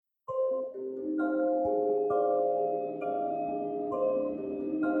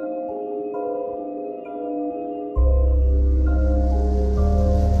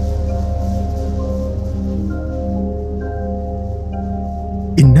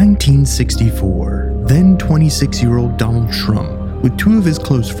1964, then 26-year-old Donald Trump, with two of his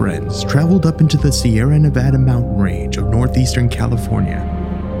close friends, traveled up into the Sierra Nevada mountain range of northeastern California.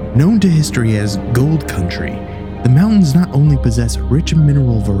 Known to history as Gold Country, the mountains not only possess rich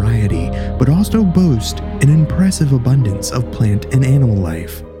mineral variety, but also boast an impressive abundance of plant and animal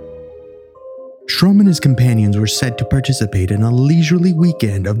life. Shrum and his companions were said to participate in a leisurely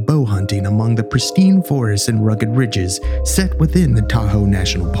weekend of bow hunting among the pristine forests and rugged ridges set within the Tahoe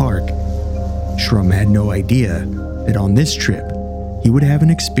National Park. Shrum had no idea that on this trip, he would have an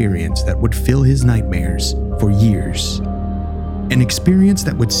experience that would fill his nightmares for years. An experience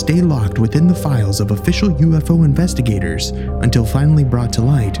that would stay locked within the files of official UFO investigators until finally brought to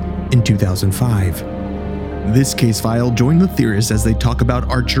light in 2005. This case file joined the theorists as they talk about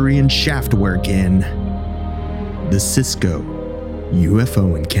archery and shaft work in the Cisco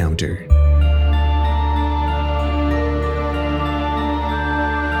UFO encounter.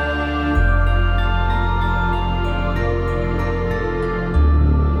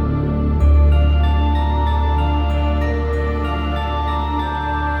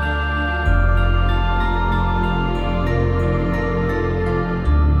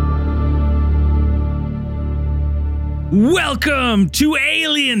 Welcome to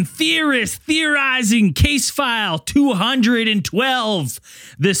Alien Theorist Theorizing Case File 212,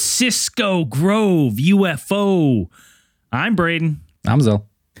 the Cisco Grove UFO. I'm Braden. I'm Zell.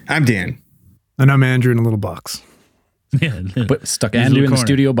 I'm Dan. And I'm Andrew in a little box. But stuck Andrew in the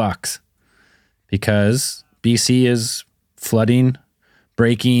studio box because BC is flooding,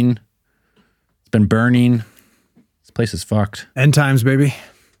 breaking, it's been burning. This place is fucked. End times, baby.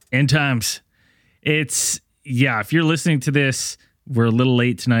 End times. Yeah, if you're listening to this, we're a little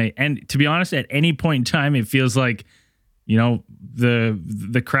late tonight. And to be honest, at any point in time, it feels like, you know,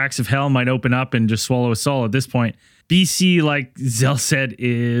 the cracks of hell might open up and just swallow us all at this point. BC, like Zell said,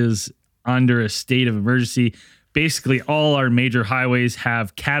 is under a state of emergency. Basically, all our major highways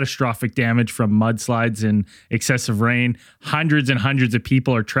have catastrophic damage from mudslides and excessive rain. Hundreds and hundreds of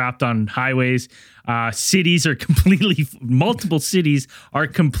people are trapped on highways. Multiple cities are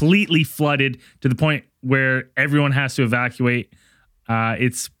completely flooded to the point where everyone has to evacuate.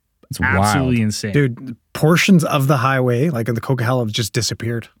 It's absolutely wild. insane. Dude, portions of the highway, like in the Coquihalla, have just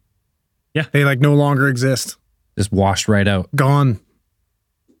disappeared. Yeah. They no longer exist. Just washed right out. Gone.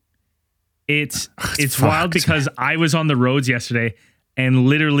 It's wild because I was on the roads yesterday and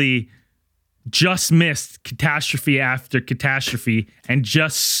literally just missed catastrophe after catastrophe and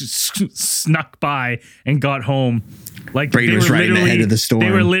just snuck by and got home. Like Braden was right ahead of the storm.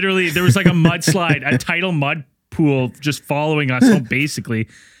 They were literally, there was like a mudslide, a tidal mud pool just following us home basically,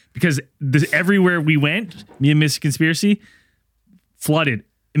 because everywhere we went, me and Miss Conspiracy, flooded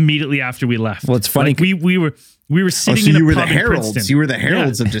immediately after we left. Well, it's funny. Like we were sitting in a pub in Princeton. You were the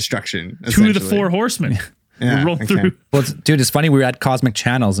heralds of destruction. Two of the four horsemen. Yeah, rolled through. Well, dude, it's funny. We were at Cosmic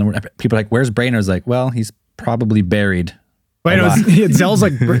Channels and people are like, where's Braden? I was like, well, he's probably buried. Wait, Zell's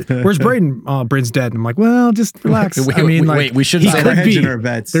like, where's Braden? Oh, Braden's dead. And I'm like, well, just relax. Wait, we shouldn't say could be. Our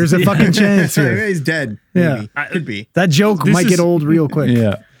bets. There's a fucking chance here. He's dead. Yeah. Maybe. Could be. That joke might get old real quick.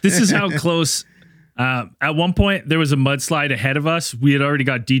 Yeah. This is how close. At one point, there was a mudslide ahead of us. We had already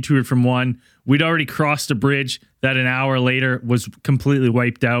got detoured from one. We'd already crossed a bridge that an hour later was completely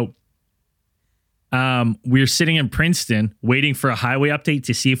wiped out. We were sitting in Princeton waiting for a highway update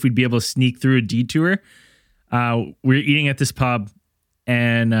to see if we'd be able to sneak through a detour. We were eating at this pub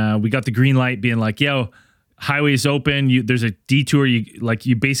and we got the green light being like, yo, highway's open. There's a detour.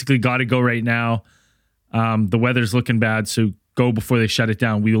 You basically got to go right now. The weather's looking bad, so go before they shut it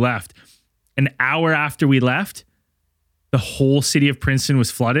down. We left. An hour after we left, the whole city of Princeton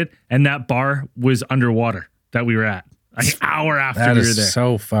was flooded and that bar was underwater that we were at. An hour after we were there.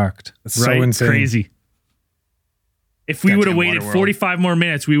 So fucked. That's so insane. Crazy. If we would have waited 45 more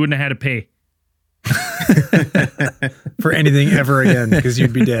minutes, we wouldn't have had to pay. For anything ever again, because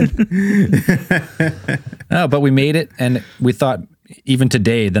you'd be dead. No, but we made it, and we thought even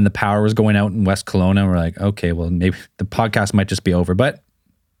today, then the power was going out in West Kelowna. We're like, okay, well, maybe the podcast might just be over. But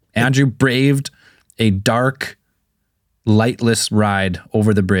Andrew braved a dark, lightless ride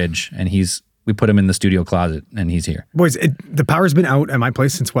over the bridge, and we put him in the studio closet, and he's here. Boys, the power's been out at my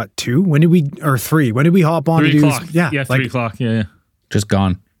place since what, 2? Or 3? When did we hop on? 3 o'clock. Yeah, 3 like, o'clock. Yeah. Just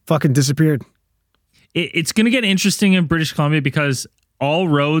gone. Fucking disappeared. It's going to get interesting in British Columbia because all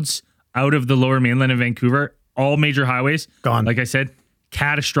roads out of the lower mainland of Vancouver, all major highways, gone. Like I said,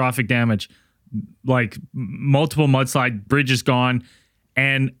 catastrophic damage. Like multiple mudslide, bridges gone.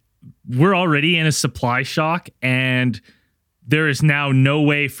 And we're already in a supply shock, and there is now no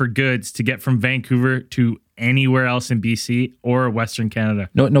way for goods to get from Vancouver to anywhere else in BC or Western Canada.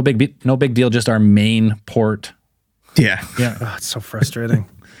 No big deal. Just our main port, Yeah. Yeah. Oh, it's so frustrating.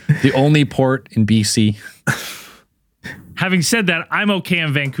 the only port in BC Having said that, I'm okay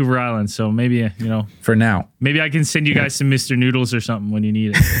on Vancouver Island, so maybe for now. maybe I can send you guys some Mr. Noodles or something when you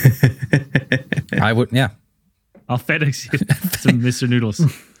need it. I would, yeah. I'll FedEx you some Mr. Noodles.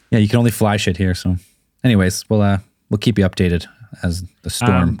 Yeah, you can only fly shit here. So, anyways, we'll keep you updated as the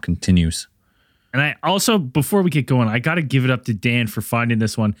storm continues. And I also, before we get going, I got to give it up to Dan for finding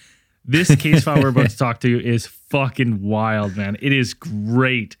this one. This case file we're about to talk to you is fucking wild, man. It is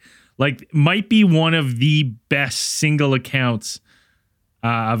great. Like, might be one of the best single accounts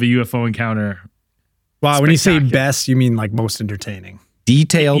of a UFO encounter. Wow, when you say Spectacular. best, you mean like most entertaining.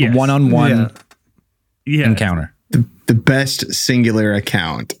 Detailed Yes. one-on-one Yeah. encounter. The best singular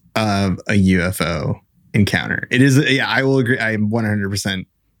account of a UFO encounter. It is. Yeah, I will agree. I am 100%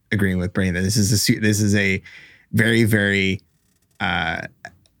 agreeing with Brandon. This is a very, very or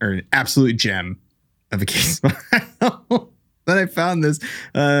an absolute gem of a case file. But I found this,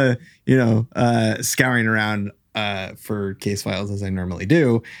 scouring around for case files as I normally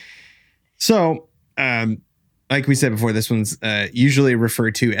do. So, like we said before, this one's usually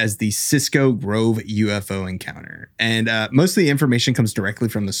referred to as the Cisco Grove UFO encounter. And most of the information comes directly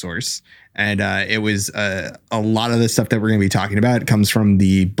from the source. And it was a lot of the stuff that we're going to be talking about comes from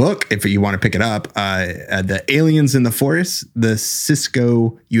the book, if you want to pick it up, The Aliens in the Forest, the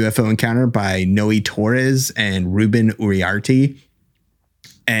Cisco UFO encounter by Noe Torres and Ruben Uriarte.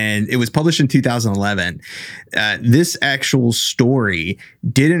 And it was published in 2011. This actual story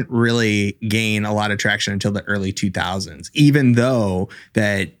didn't really gain a lot of traction until the early 2000s, even though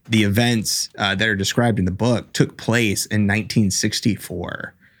that the events that are described in the book took place in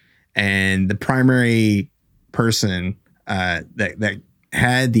 1964. And the primary person that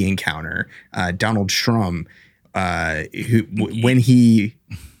had the encounter, Donald Shrum,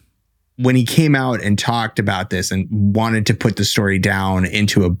 when he came out and talked about this and wanted to put the story down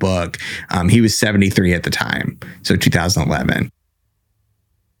into a book, he was 73 at the time. So 2011.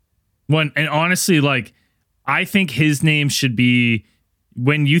 And honestly, like, I think his name should be,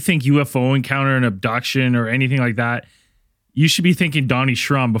 when you think UFO encounter and abduction or anything like that, you should be thinking Donnie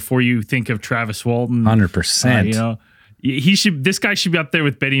Shrum before you think of Travis Walton. 100%. This guy should be up there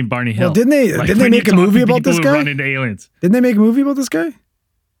with Betty and Barney Hill. Well, didn't they when make you're a movie talking about this people who guy? run into aliens. Didn't they make a movie about this guy?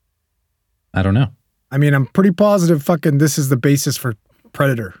 I don't know. I mean, I'm pretty positive fucking this is the basis for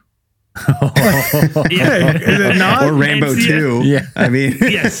Predator. Hey, is it not? Or Rambo It's- 2. Yeah. I mean,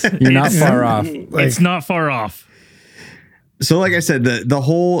 Yes, You're not far off. It's not far off. so like I said, the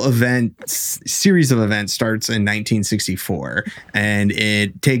whole series of events starts in 1964, and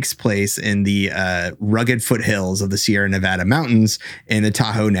it takes place in the rugged foothills of the Sierra Nevada mountains in the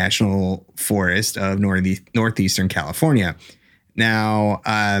Tahoe National Forest of northeastern California. Now,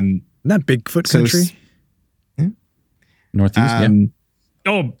 Isn't that Bigfoot So country? Northeast, yeah.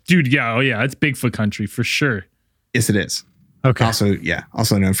 Oh, dude, yeah, it's Bigfoot country for sure. yes, it is. Okay.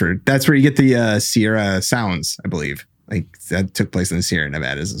 Also known for, that's where you get the Sierra Sounds, I believe. Like that took place in the Sierra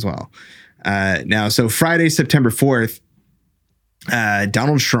Nevadas as well. Now, so Friday, September 4th,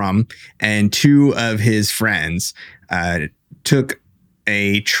 Donald Shrum and two of his friends took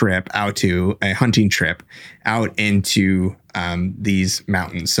a hunting trip out into these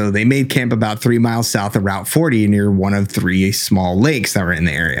mountains. So they made camp about 3 miles south of Route 40 near one of three small lakes that were in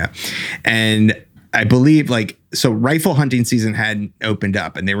the area. And I believe rifle hunting season hadn't opened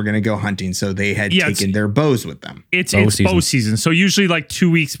up and they were going to go hunting. So they had taken their bows with them. It's Bow bow season. So usually like 2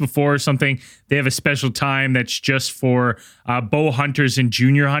 weeks before or something, they have a special time that's just for bow hunters and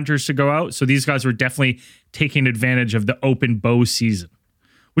junior hunters to go out. So these guys were definitely taking advantage of the open bow season,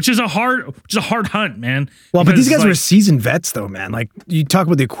 which is a hard hunt, man. Well, but Because, these guys like, were seasoned vets, though, man. Like, you talk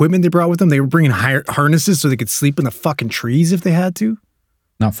about the equipment they brought with them. They were bringing harnesses so they could sleep in the fucking trees if they had to.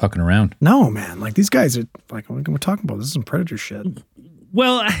 Not fucking around. No, man. Like, these guys are, like, we're talking about. This is some Predator shit.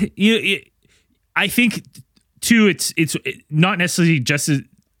 Well, I think too. It's not necessarily just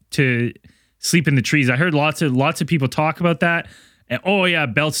to sleep in the trees. I heard lots of people talk about that. And, oh yeah,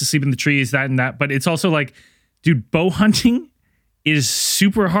 belts to sleep in the trees, that and that. But it's also like, dude, bow hunting is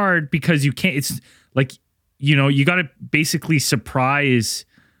super hard because you can't. It's like, you got to basically surprise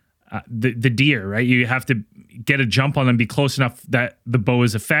the deer, right? You have to get a jump on them, be close enough that the bow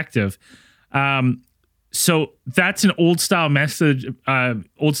is effective. So that's an old style method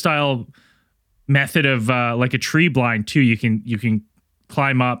of like a tree blind too. You can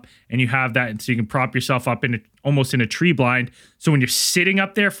climb up and you have that, and so you can prop yourself up almost in a tree blind. So when you're sitting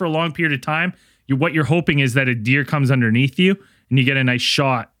up there for a long period of time, what you're hoping is that a deer comes underneath you and you get a nice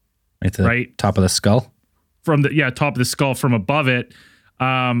shot. Right to the top of the skull. from the top of the skull from above it.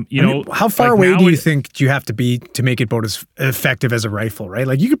 How far away do you think you have to be to make it about as effective as a rifle, right?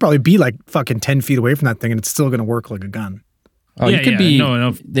 Like you could probably be like fucking 10 feet away from that thing and it's still going to work like a gun. Oh, you could be.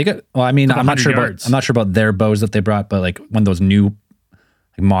 No. They got. Well, I mean, I'm not sure about their bows that they brought, but like one of those new,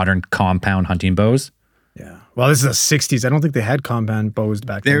 like, modern compound hunting bows. Yeah. Well, this is the 60s. I don't think they had compound bows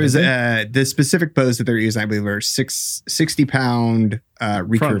back then. There was the specific bows that they're using, I believe, are 60-pound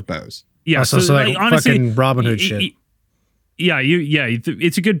recurve bows. Yeah. So like honestly, fucking Robin Hood shit.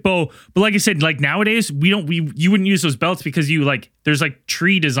 It's a good bow, but like I said, like nowadays you wouldn't use those belts because there's like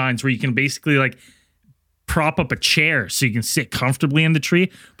tree designs where you can basically like prop up a chair so you can sit comfortably in the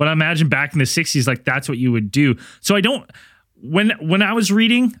tree. But I imagine back in the 60s, like that's what you would do. So when I was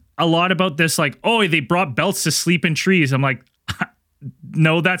reading a lot about this, like, oh, they brought belts to sleep in trees, I'm like,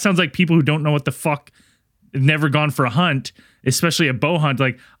 no, that sounds like people who don't know what the fuck, have never gone for a hunt, especially a bow hunt.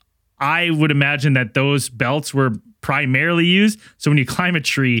 Like, I would imagine that those belts were primarily used. So when you climb a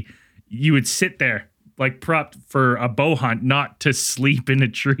tree, you would sit there like propped for a bow hunt, not to sleep in a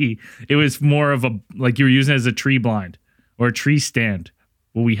tree. It was more of like you were using it as a tree blind or a tree stand.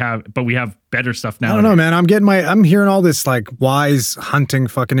 Well, we have better stuff now. I don't know, man. I'm hearing all this like wise hunting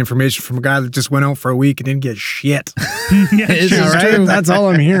fucking information from a guy that just went out for a week and didn't get shit. This is true. That's all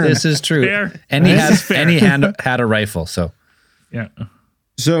I'm hearing. This is true. Fair. And he had a rifle. So yeah.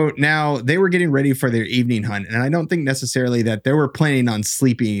 So now they were getting ready for their evening hunt, and I don't think necessarily that they were planning on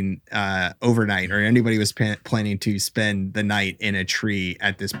sleeping overnight, or anybody was planning to spend the night in a tree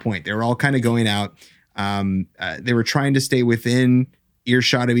at this point. They were all kind of going out. They were trying to stay within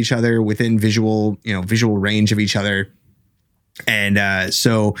earshot of each other, within visual range of each other. And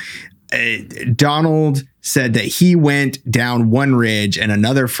so Donald said that he went down one ridge and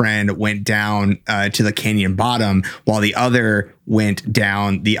another friend went down to the canyon bottom while the other went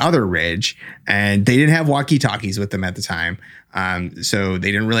down the other ridge, and they didn't have walkie-talkies with them at the time. So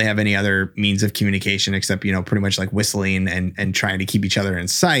they didn't really have any other means of communication except, pretty much like whistling and trying to keep each other in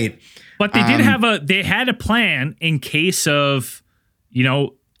sight. But they they had a plan in case of,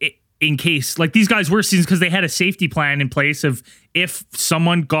 in case like these guys were seasons, because they had a safety plan in place of if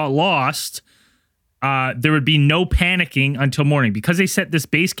someone got lost, there would be no panicking until morning, because they set this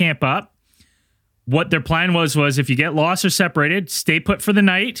base camp up. What their plan was if you get lost or separated, stay put for the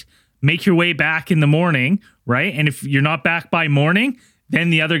night, make your way back in the morning, right? And if you're not back by morning,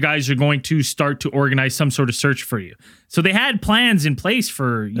 then the other guys are going to start to organize some sort of search for you. So they had plans in place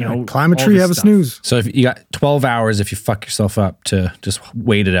for, climb a tree, have a snooze. So if you got 12 hours, if you fuck yourself up, to just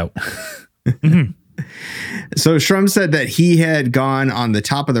wait it out. Mm-hmm. So Shrum said that he had gone on the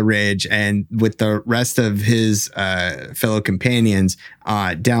top of the ridge, and with the rest of his fellow companions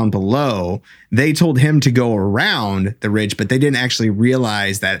down below, they told him to go around the ridge, but they didn't actually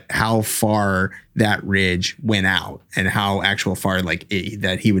realize that how far that ridge went out and how actual far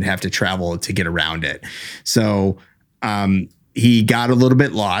that he would have to travel to get around it. So he got a little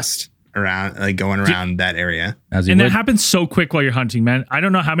bit lost around, going around that area. That happens so quick while you're hunting, man. I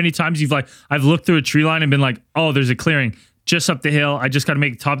don't know how many times I've looked through a tree line and been like, oh, there's a clearing just up the hill. I just got to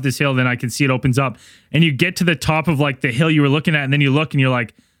make the top of this hill. Then I can see it opens up, and you get to the top of the hill you were looking at. And then you look and you're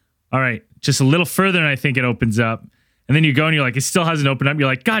like, all right, just a little further. And I think it opens up. And then you go and you're like, it still hasn't opened up. You're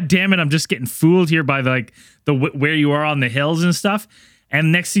like, God damn it. I'm just getting fooled here by the where you are on the hills and stuff.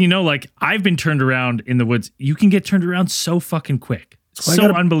 And next thing you know, I've been turned around in the woods. You can get turned around so fucking quick.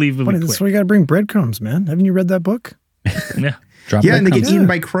 So unbelievably quick. That's why you got to bring breadcrumbs, man. Haven't you read that book? Yeah. And they get eaten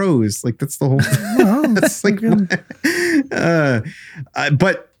by crows. That's the whole thing. That's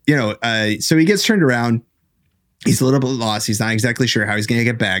so he gets turned around. He's a little bit lost. He's not exactly sure how he's going to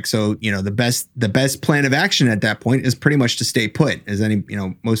get back. So, the best plan of action at that point is pretty much to stay put. As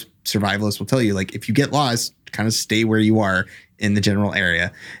most survivalists will tell you, if you get lost, kind of stay where you are in the general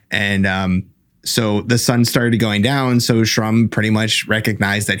area. And, so the sun started going down. So Shrum pretty much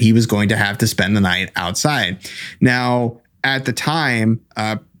recognized that he was going to have to spend the night outside. Now, at the time,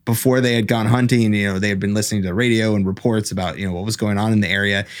 before they had gone hunting, they had been listening to the radio and reports about, what was going on in the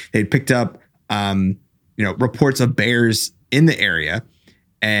area. They'd picked up, reports of bears in the area.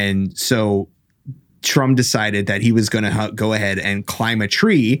 And so Shrum decided that he was going to go ahead and climb a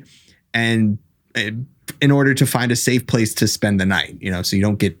tree and in order to find a safe place to spend the night, so you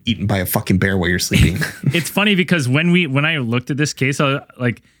don't get eaten by a fucking bear while you're sleeping. It's funny because when I looked at this case, I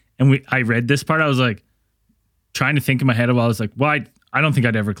read this part, I was trying to think in my head I was like, well, I don't think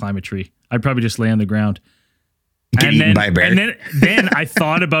I'd ever climb a tree. I'd probably just lay on the ground. Get eaten by a bear. And then I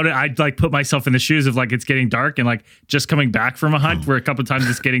thought about it. I'd put myself in the shoes of it's getting dark and just coming back from a hunt where a couple of times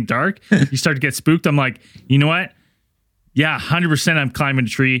it's getting dark. You start to get spooked. I'm like, you know what? Yeah, 100% I'm climbing a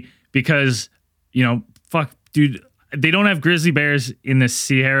tree because, fuck, dude, they don't have grizzly bears in the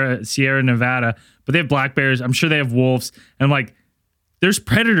Sierra Nevada, but they have black bears. I'm sure they have wolves. And I'm like, there's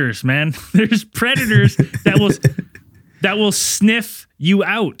predators, man. There's predators that will sniff you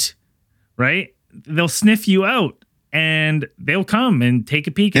out, right? They'll sniff you out and they'll come and take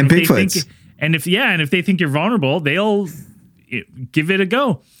a peek. And Bigfoots. And if they think you're vulnerable, they'll give it a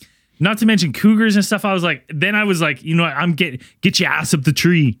go. Not to mention cougars and stuff. I was like, you know what? Get your ass up the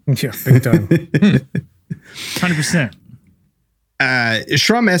tree. Yeah, big time. 100%.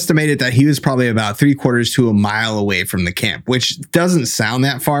 Shrum estimated that he was probably about 3/4 to a mile away from the camp, which doesn't sound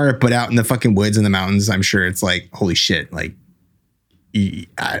that far, but out in the fucking woods and the mountains, I'm sure it's like, holy shit. Like,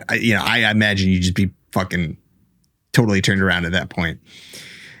 I imagine you just be fucking totally turned around at that point.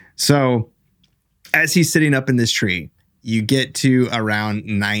 So as he's sitting up in this tree, you get to around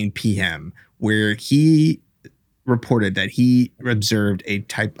 9 p.m. where he reported that he observed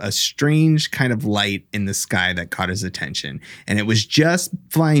a strange kind of light in the sky that caught his attention. And it was just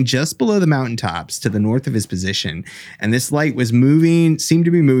flying just below the mountaintops to the north of his position. And this light was seemed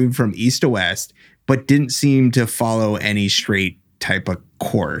to be moving from east to west, but didn't seem to follow any straight type of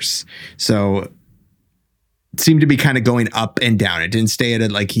course. So it seemed to be kind of going up and down. It didn't stay at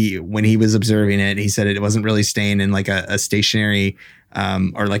it when he was observing it, he said it wasn't really staying in like a stationary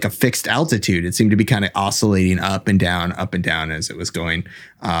or like a fixed altitude. It seemed to be kind of oscillating up and down as it was going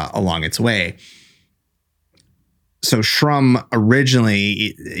along its way. So Shrum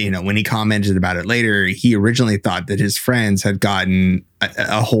originally, when he commented about it later, he originally thought that his friends had gotten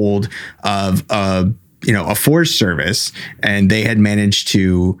a hold of a Forest Service, and they had managed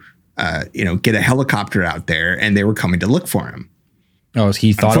to get a helicopter out there, and they were coming to look for him. Oh,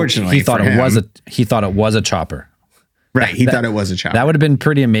 he thought it was a chopper. Right. He thought it was a chopper. That would have been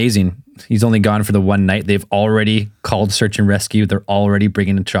pretty amazing. He's only gone for the one night. They've already called search and rescue. They're already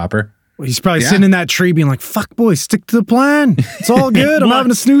bringing a chopper. Well, he's probably sitting in that tree being like, fuck boys, stick to the plan. It's all good. I'm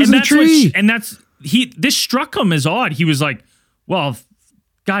having a snooze in the tree. This struck him as odd. He was like, well,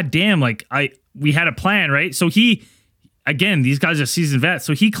 goddamn, like we had a plan, right? So these guys are seasoned vets.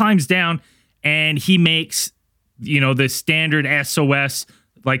 So he climbs down and he makes, the standard SOS,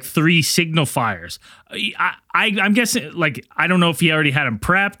 like 3 signal fires. I'm guessing, like, I don't know if he already had them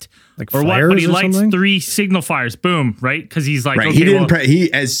prepped or what, but he lights something? 3 signal fires. Boom, right? Because he's like, right. Okay,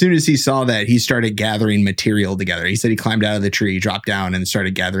 he as soon as he saw that, he started gathering material together. He said he climbed out of the tree, dropped down, and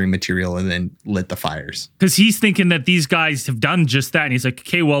started gathering material, and then lit the fires. Because he's thinking that these guys have done just that, and he's like,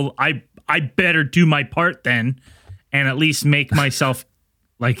 okay, well, I better do my part then, and at least make myself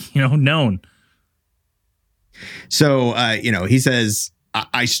known. So he says,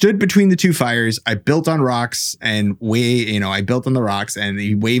 I stood between the 2 fires. I built on rocks and I built on the rocks, and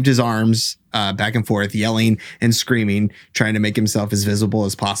he waved his arms back and forth, yelling and screaming, trying to make himself as visible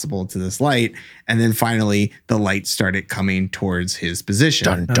as possible to this light. And then finally the light started coming towards his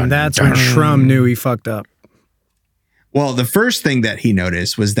position. And that's when Shrum knew he fucked up. Well, the first thing that he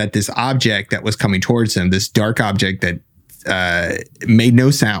noticed was that this object that was coming towards him, this dark object that made no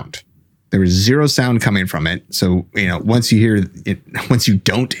sound. There was 0 sound coming from it. So, once you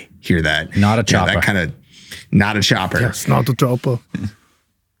don't hear that, not a chopper. That kind of not a chopper. Yes, not a chopper.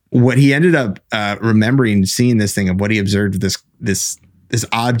 What he ended up remembering seeing this thing, of what he observed this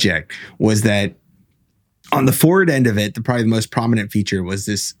object, was that on the forward end of it, probably the most prominent feature was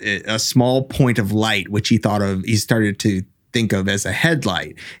a small point of light, which he started to think of as a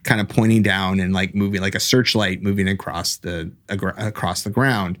headlight, kind of pointing down and like moving like a searchlight moving across the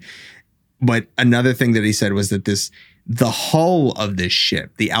ground. But another thing that he said was that the hull of this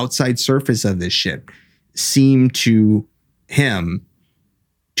ship, the outside surface of this ship, seemed to him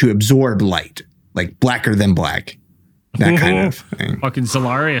to absorb light, like blacker than black. That kind of thing. Fucking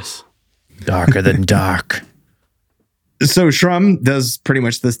Solarius. Darker than dark. So Shrum does pretty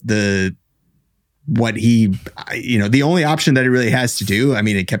much the only option that he really has to do. I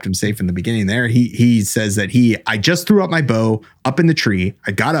mean, it kept him safe in the beginning there. He says that I just threw up my bow up in the tree.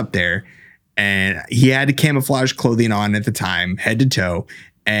 I got up there, and he had camouflage clothing on at the time, head to toe,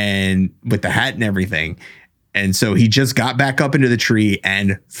 and with the hat and everything. And so he just got back up into the tree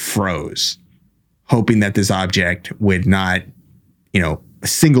and froze, hoping that this object would not,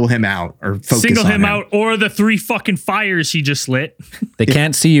 single him out or focus on him. Out, or the 3 fucking fires he just lit. They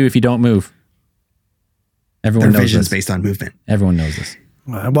can't see you if you don't move. Everyone knows vision's this. Based on movement. Everyone knows this.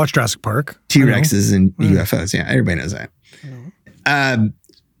 I watched Jurassic Park. T-Rexes and UFOs. Yeah, everybody knows that.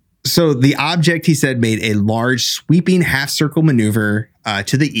 So the object, he said, made a large sweeping half circle maneuver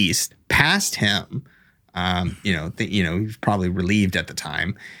to the east, past him. He was probably relieved at the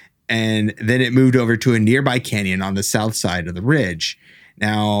time. And then it moved over to a nearby canyon on the south side of the ridge.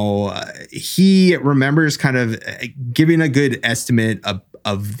 Now, he remembers kind of giving a good estimate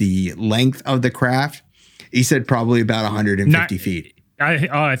of the length of the craft. He said probably about 150 feet.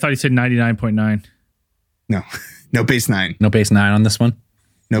 I thought he said 99.9. No base 9. No base 9 on this one?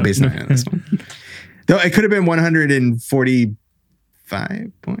 No base 9 on this one. Though it could have been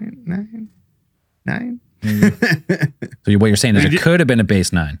 145.99. So what you're saying is it could have been a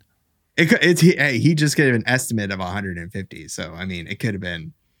base 9. He just gave an estimate of 150. So, I mean, it could have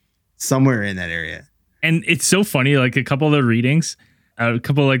been somewhere in that area. And it's so funny, like a couple of the readings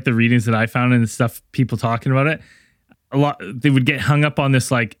that I found and stuff, people talking about it, a lot, they would get hung up on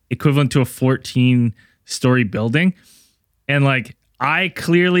this like equivalent to a 14-story building. And like, I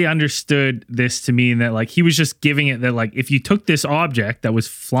clearly understood this to mean that like he was just giving it that like if you took this object that was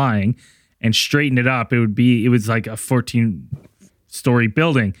flying and straightened it up, it was like a 14-story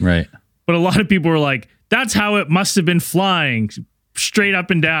building. Right. But a lot of people were like, that's how it must have been flying, straight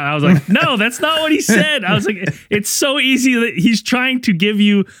up and down. I was like, no, that's not what he said. I was like, it's so easy that he's trying to give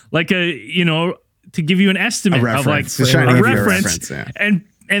you like to give you an estimate of like a reference. Yeah. And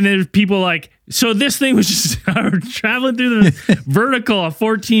there's people like, so this thing was just traveling through the vertical, a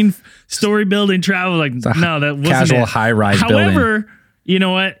 14-story building travel. Like, no, that wasn't casual high-rise building. However, you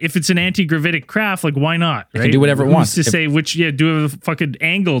know what? If it's an anti-gravitic craft, like why not? Right? It can do whatever it wants. To say do a fucking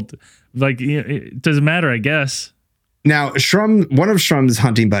angled, like it doesn't matter, I guess. Now, one of Strum's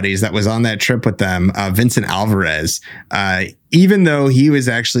hunting buddies that was on that trip with them, Vincent Alvarez, even though he was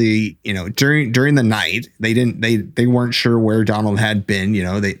actually, during the night, they weren't sure where Donald had been.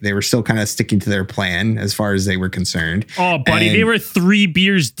 They were still kind of sticking to their plan as far as they were concerned. Oh, buddy, they were 3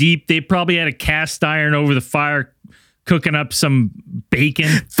 beers deep. They probably had a cast iron over the fire cooking up some bacon.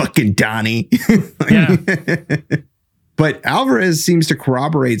 Fucking Donnie. Yeah. But Alvarez seems to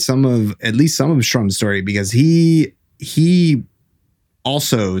corroborate at least some of Strum's story, because he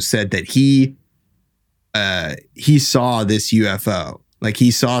also said that he saw this UFO. Like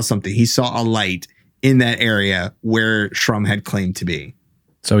he saw something. He saw a light in that area where Strum had claimed to be.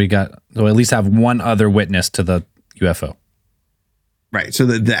 So at least have one other witness to the UFO. Right. So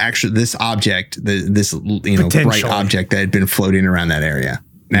this object, this bright object that had been floating around that area.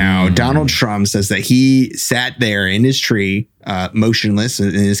 Now, Donald Strum says that he sat there in his tree, motionless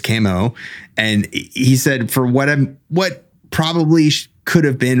in his camo, and he said for what probably could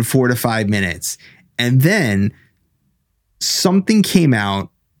have been 4 to 5 minutes, and then something came out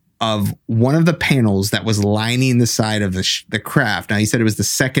of one of the panels that was lining the side of the craft. Now, he said it was the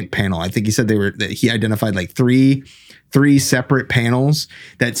second panel. I think he said he identified like three separate panels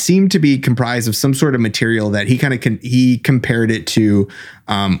that seemed to be comprised of some sort of material that he compared it to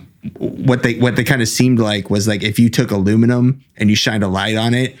what they kind of seemed like was like if you took aluminum and you shined a light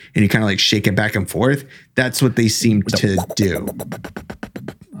on it and you kind of like shake it back and forth. That's what they seemed to do.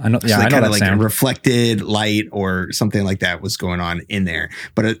 I know. Yeah, I know that like sound. A reflected light or something like that was going on in there.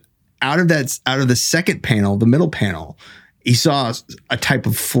 But out of the second panel, the middle panel, he saw a type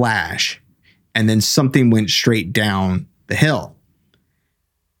of flash. And then something went straight down the hill.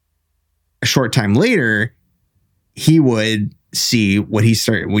 A short time later, he would see what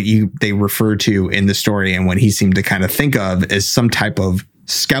they refer to in the story and what he seemed to kind of think of as some type of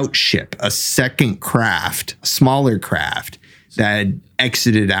scout ship, a second craft, a smaller craft that had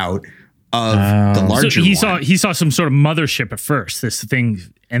exited out of the larger one. He saw some sort of mothership at first, this thing.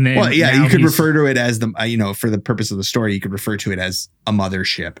 And then, you could refer to it as for the purpose of the story, you could refer to it as a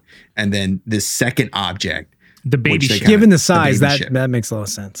mothership. And then this second object, the baby ship. Given the size, that makes a lot of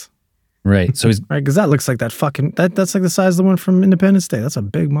sense. Right. So he's right, because that looks like that's like the size of the one from Independence Day. That's a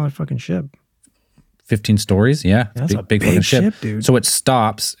big motherfucking ship. 15 stories. Yeah. That's a big fucking ship, dude. So it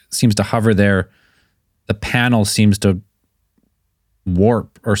stops, seems to hover there. The panel seems to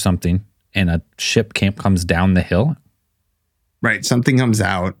warp or something, and a ship comes down the hill. Right. Something comes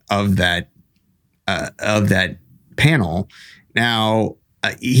out of that panel. Now,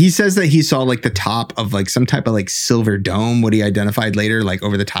 he says that he saw like the top of like some type of like silver dome, what he identified later, like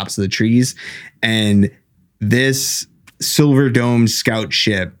over the tops of the trees. And this silver dome scout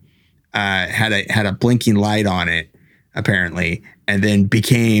ship had a blinking light on it, apparently, and then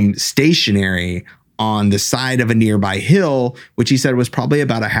became stationary on the side of a nearby hill, which he said was probably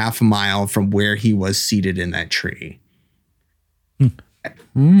about a half a mile from where he was seated in that tree.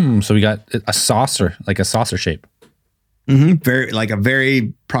 So we got a saucer, like a saucer shape. Mm-hmm.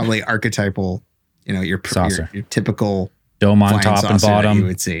 Very probably archetypal, your saucer, your typical dome on top and bottom you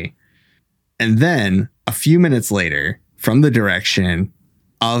would see. And then a few minutes later, from the direction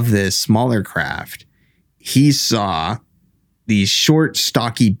of this smaller craft, he saw these short,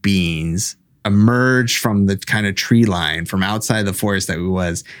 stocky beings emerged from the kind of tree line from outside the forest that we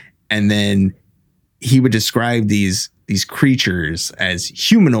was, and then he would describe these creatures as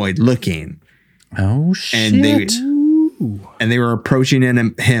humanoid looking. Oh shit! And they were approaching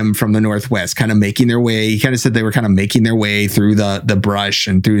him from the northwest, kind of making their way. He kind of said they were kind of making their way through the brush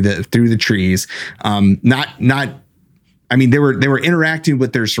and through the trees. I mean, they were interacting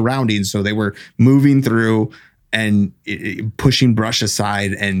with their surroundings, so they were moving through and pushing brush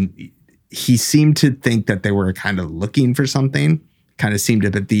aside. And he seemed to think that they were kind of looking for something. Kind of seemed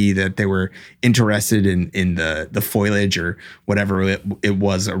to be that they were interested in the foliage or whatever it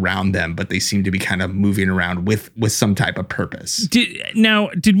was around them, but they seemed to be kind of moving around with some type of purpose.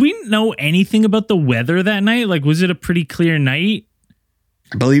 Did we know anything about the weather that night? Like, was it a pretty clear night?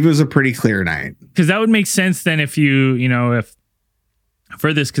 I believe it was a pretty clear night. Because that would make sense then if if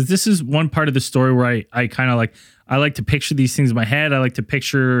for this, because this is one part of the story where I kind of I like to picture these things in my head. I like to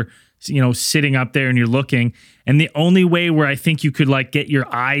picture, sitting up there and you're looking. And the only way where I think you could get your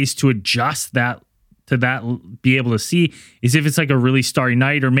eyes to adjust that to that, be able to see, is if it's like a really starry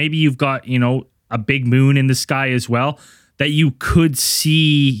night, or maybe you've got, a big moon in the sky as well, that you could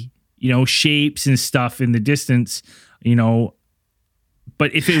see, shapes and stuff in the distance,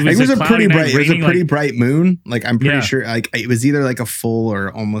 But if it was a pretty bright moon. Like, I'm pretty sure it was either like a full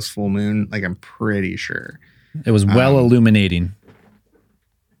or almost full moon. Like, I'm pretty sure it was well illuminating.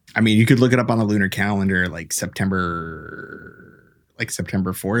 I mean, you could look it up on the lunar calendar, like September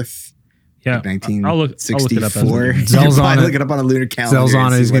 4th. Yeah, 1964. I'll look it up. Zelzana, look it up on a lunar calendar.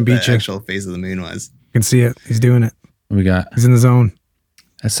 Zelzana, he's going to beat you. The actual phase of the moon was. You can see it. He's doing it. He's in the zone.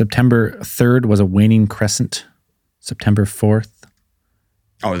 September 3rd was a waning crescent. September 4th.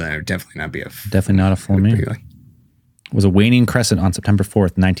 Oh, that would definitely not a full moon. It was a waning crescent on September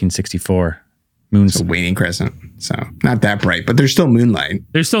 4th, 1964. It's a waning crescent, so not that bright, but there's still moonlight.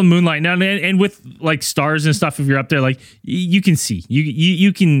 There's still moonlight now, and with stars and stuff, if you're up there, you can see,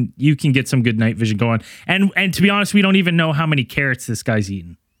 you can get some good night vision going. And to be honest, we don't even know how many carrots this guy's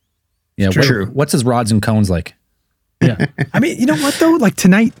eating. Yeah, true. What's his rods and cones like? Yeah, I mean, you know what though? Like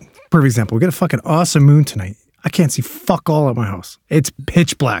tonight, for example, we got a fucking awesome moon tonight. I can't see fuck all at my house. It's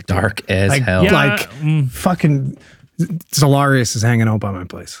pitch black, dude. Dark as hell. Yeah, fucking Solarius is hanging out by my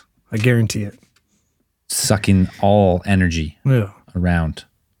place. I guarantee it. Sucking all energy around.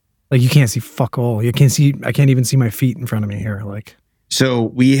 Like, you can't see fuck all. I can't even see my feet in front of me here. So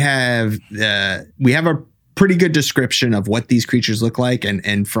we have a pretty good description of what these creatures look like,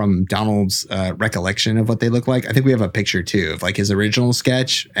 and from Donald's recollection of what they look like. I think we have a picture too of his original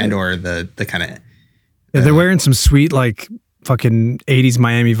sketch and or the kind of. Yeah, they're wearing some sweet fucking 80s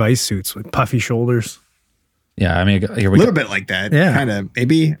Miami Vice suits with puffy shoulders. Yeah, I mean, here we a little bit like that. Yeah, kind of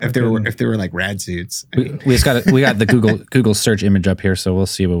maybe if they were like rad suits. We got the Google search image up here, so we'll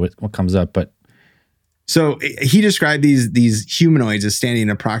see what comes up. But so he described these humanoids as standing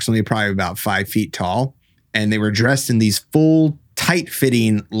approximately probably about 5 feet tall, and they were dressed in these full tight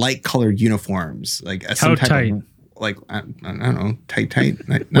fitting light colored uniforms, how tight? I don't know, tight,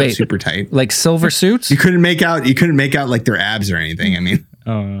 not super tight, like silver suits. You couldn't make out their abs or anything. I mean.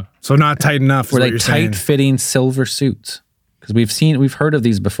 So not tight enough. Were they tight fitting silver suits? Because we've heard of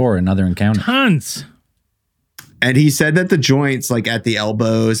these before in other encounters. Tons. And he said that the joints, at the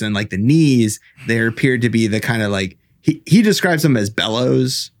elbows and the knees, there appeared to be the kind of he describes them as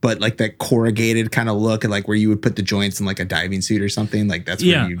bellows, but that corrugated kind of look, and where you would put the joints in a diving suit or something. That's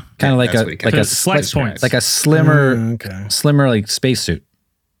where you kind of like a flex points, like a slimmer spacesuit.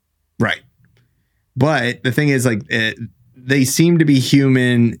 Right. But the thing is, they seem to be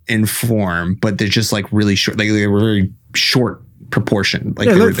human in form, but they're just really short. They were very short proportion.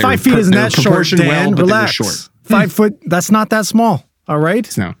 They were 5 feet isn't that short, Dan? Relax. Short. 5 foot. That's not that small. All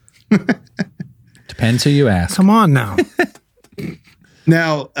right. No. Depends who you ask. Come on now.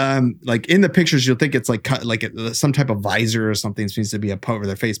 Now, in the pictures, you'll think it's some type of visor or something seems to be up over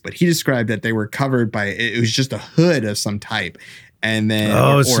their face. But he described that they were covered by, it was just a hood of some type, and then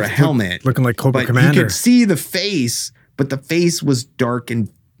or a helmet, looking like Cobra but Commander. You could see the face, but the face was dark and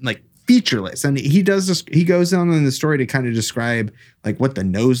featureless. And he goes on in the story to kind of describe what the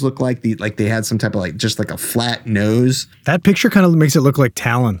nose looked like. They had some type of just a flat nose. That picture kind of makes it look like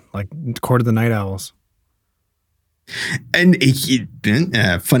Talon, like Court of the Night Owls. And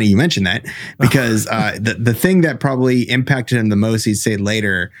funny you mentioned that, because the thing that probably impacted him the most, he'd say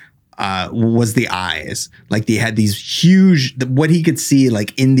later, was the eyes. They had these huge, what he could see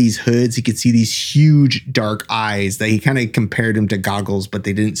in these hoods, he could see these huge dark eyes that he kind of compared them to goggles, but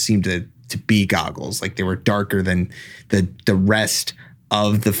they didn't seem to be goggles. They were darker than the rest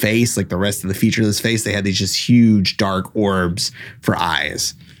of the face, the rest of the feature of this face. They had these just huge dark orbs for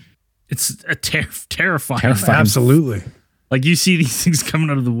eyes. It's a terrifying. Absolutely. Like you see these things coming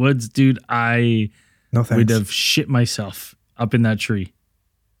out of the woods, dude. I No thanks. would have shit myself up in that tree.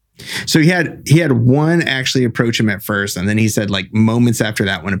 So he had one actually approach him at first, and then he said like moments after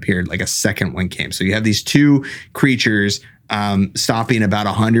that one appeared, like a second one came. So you have these two creatures stopping about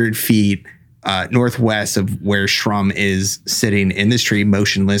 100 feet northwest of where Shrum is sitting in this tree,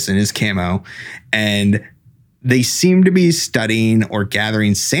 motionless in his camo, and they seem to be studying or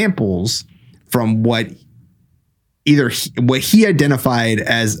gathering samples from what he identified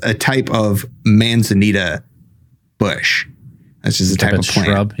as a type of manzanita bush. That's just a type of plant.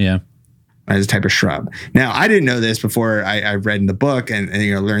 Shrub, yeah. As a type of shrub. Now, I didn't know this before I read in the book and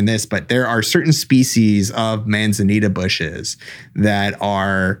learned this, but there are certain species of manzanita bushes that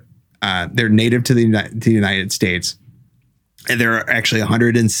are they're native to the United States, and there are actually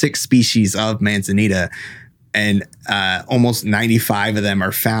 106 species of manzanita, and almost 95 of them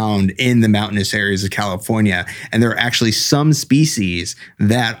are found in the mountainous areas of California. And there are actually some species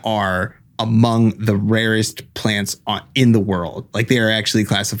that are among the rarest plants in the world. Like they are actually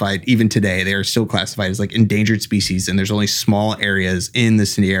classified, even today, they are still classified as like endangered species. And there's only small areas in the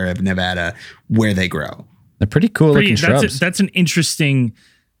Sierra Nevada where they grow. They're pretty cool looking shrubs. That's an interesting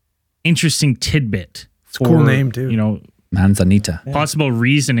tidbit. It's a cool name too. You know, manzanita. Possible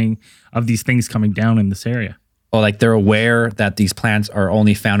reasoning of these things coming down in this area. Oh, like they're aware that these plants are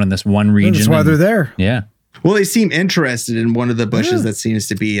only found in this one region. That's why they're there. Yeah. Well, they seem interested in one of the bushes that seems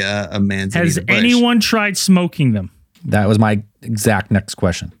to be a manzanita Has bush. anyone tried smoking them? That was my exact next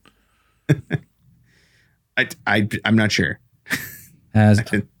question. I'm not sure. I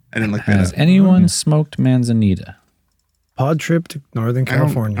didn't look that has up. anyone smoked manzanita? Pod trip to Northern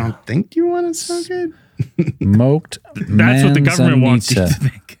California. I don't think you want to smoke it. Smoked That's what the government wants you to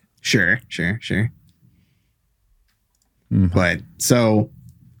think. Sure. Mm-hmm. But so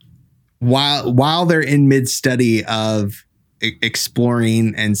while they're in mid study of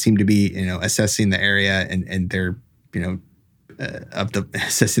exploring and seem to be, assessing the area and they're,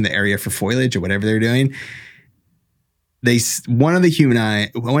 assessing the area for foliage or whatever they're doing, one of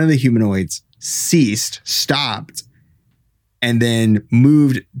the humanoids stopped, and then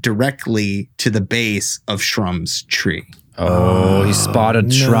moved directly to the base of Shrum's tree. Oh, he spotted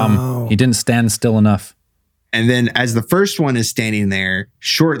Shrum. He didn't stand still enough. And then as the first one is standing there,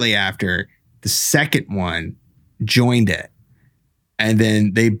 shortly after, the second one joined it. And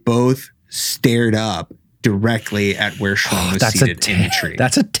then they both stared up directly at where Shrum was seated in the tree.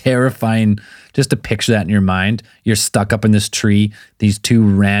 That's a terrifying, just to picture that in your mind. You're stuck up in this tree. These two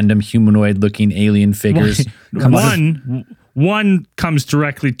random humanoid looking alien figures. One comes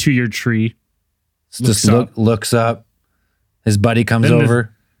directly to your tree. Looks up. His buddy comes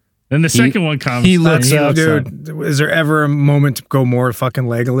over. Then the second one comes. He looks up. Dude, is there ever a moment to go more fucking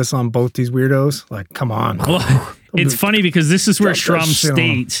Legolas on both these weirdos? Like, come on. Well, it's funny because this is where Shrum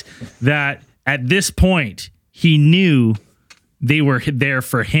states that at this point, he knew they were there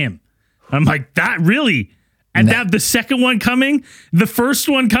for him. I'm like, that really? And the second one coming, the first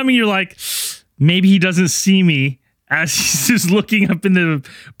one coming, you're like, maybe he doesn't see me as he's just looking up in the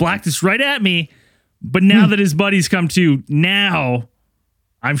blackness right at me. But now that his buddies come to, now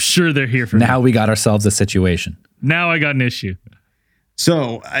I'm sure they're here for me. Now we got ourselves a situation. Now I got an issue.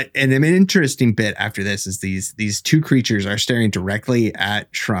 So, and an interesting bit after this is these two creatures are staring directly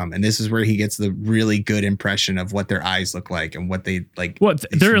at Shrum, and this is where he gets the really good impression of what their eyes look like and what they like. What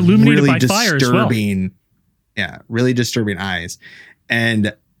they're illuminated really by fire as well. Yeah, really disturbing eyes.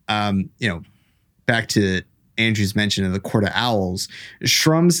 And back to Andrew's mention of the Court of Owls,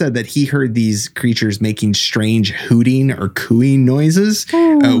 Shrum said that he heard these creatures making strange hooting or cooing noises,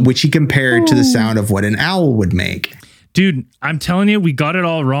 which he compared to the sound of what an owl would make. Dude, I'm telling you, we got it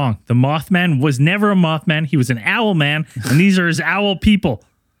all wrong. The Mothman was never a Mothman. He was an owl man, and these are his owl people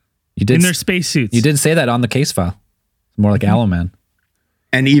in their spacesuits. You did say that on the case file. It's more like Owl Man.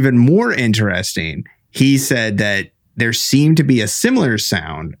 And even more interesting, he said that there seemed to be a similar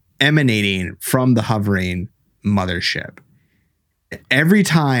sound emanating from the hovering mothership. Every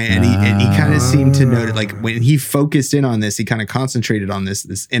time, and he kind of seemed to note, like when he focused in on this, he kind of concentrated on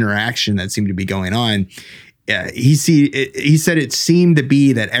this interaction that seemed to be going on. He said it seemed to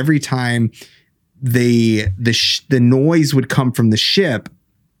be that every time the noise would come from the ship,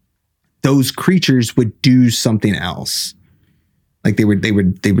 those creatures would do something else. Like they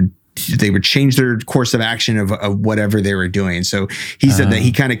would change their course of action of whatever they were doing. So he said that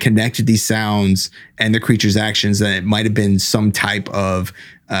he kind of connected these sounds and the creature's actions, that it might have been some type of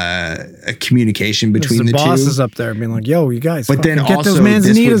a communication between the two. The boss is up there being like, "Yo, you guys, but then get also those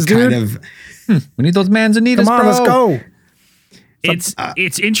manzanitas, this would dude. kind of We need those manzanitas, Come on, bro. let's go."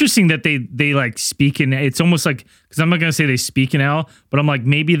 It's interesting that they like speak in. It's almost like, because I'm not gonna say they speak in L, but I'm like,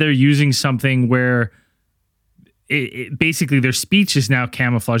 maybe they're using something where basically their speech is now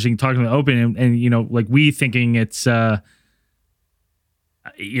camouflaging, talking to the open, and you know, like we thinking it's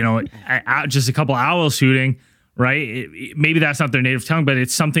you know, just a couple owls hooting, right? Maybe that's not their native tongue, but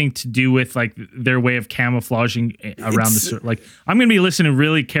it's something to do with like their way of camouflaging around like, I'm going to be listening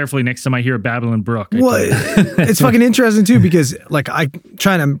really carefully next time I hear a Babylon Brook. Well, it's fucking interesting too, because like I'm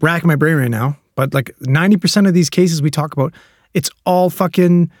trying to rack my brain right now, but like 90% of these cases we talk about, it's all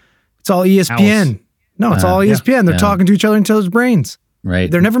ESPN. Owls. No, it's all ESPN. They're talking to each other until there's brains. Right.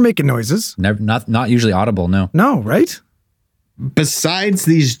 They're never making noises. Never, not usually audible. No. No, right? Besides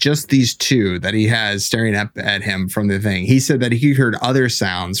these two that he has staring up at him from the thing, he said that he heard other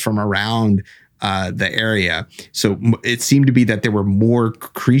sounds from around the area. So it seemed to be that there were more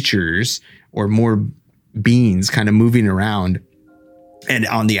creatures or more beings kind of moving around and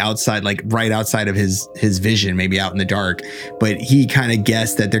on the outside, like right outside of his vision, maybe out in the dark. But he kind of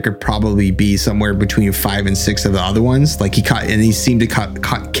guessed that there could probably be somewhere between 5 and 6 of the other ones. Like he seemed to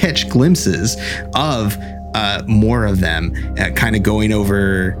catch glimpses of more of them kind of going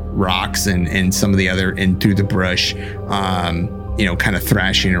over rocks and some of the other and through the brush, you know, kind of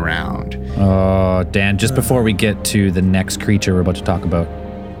thrashing around. Oh, Dan, just before we get to the next creature we're about to talk about,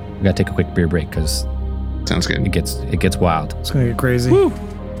 we got to take a quick beer break because sounds good. It gets wild. It's going to get crazy. Woo.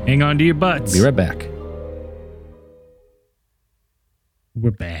 Hang on to your butts. Be right back.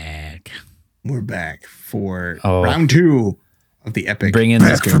 We're back. We're back for round 2 of the epic. Bring in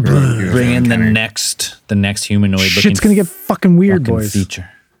the next humanoid. Shit's going to get fucking weird, boys. Feature.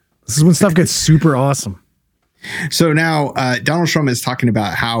 This is when stuff gets super awesome. So now Donald Trump is talking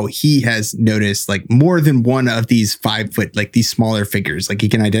about how he has noticed like more than one of these 5 foot, like these smaller figures. Like he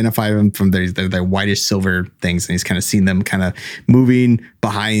can identify them from their whitish silver things. And he's kind of seen them kind of moving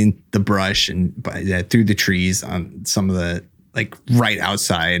behind the brush and through the trees on some of the, like right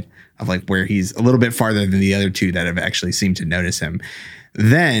outside of like where he's a little bit farther than the other 2 that have actually seemed to notice him.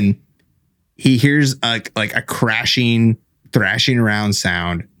 Then he hears like a crashing, thrashing around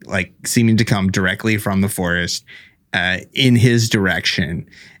sound, like seeming to come directly from the forest in his direction.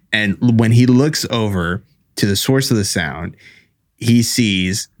 And when he looks over to the source of the sound, he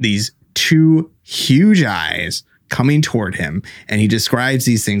sees these 2 huge eyes coming toward him. And he describes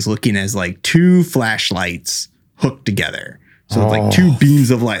these things looking as like 2 flashlights hooked together. So like 2 beams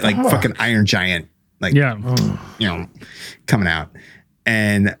of light, like fucking Iron Giant, like, you know, coming out.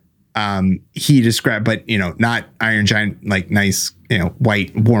 And he described, but you know, not Iron Giant, like nice, you know,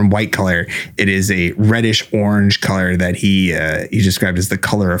 white, warm white color. It is a reddish orange color that he described as the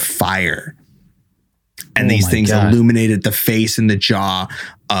color of fire. And these things illuminated the face and the jaw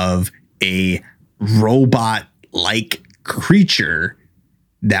of a robot-like creature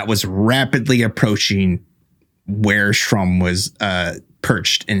that was rapidly approaching where Shrum was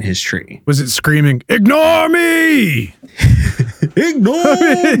perched in his tree. Was it screaming, "Ignore me!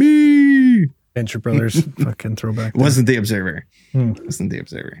 Ignore me!" Venture Brothers fucking throwback. It wasn't the Observer. It wasn't the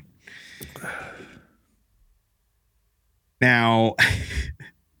Observer. Now,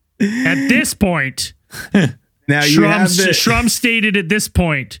 at this point, now Shrum stated at this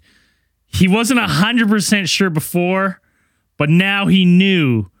point, he wasn't 100% sure before, but now he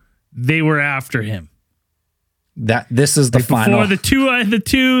knew they were after him. That this is the final. Before the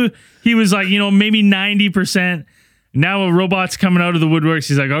two, he was like, you know, maybe 90%. Now a robot's coming out of the woodworks.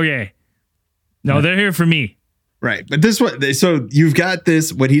 He's like, okay, no, they're here for me. Right. But this one, so you've got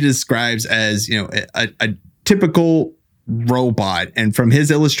this, what he describes as, you know, a typical robot. And from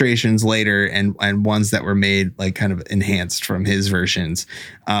his illustrations later and ones that were made like kind of enhanced from his versions,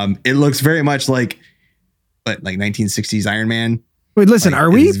 it looks very much like 1960s Iron Man. Wait, listen, are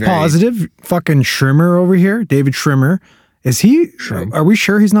we positive fucking Schwimmer over here? David Schwimmer. Is he, are we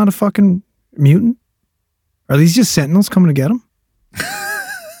sure he's not a fucking mutant? Are these just Sentinels coming to get him?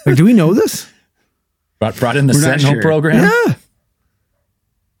 Like, do we know this? Brought in the Sentinel program? Yeah.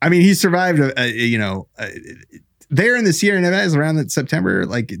 I mean, he survived, there in the Sierra Nevadas around that September,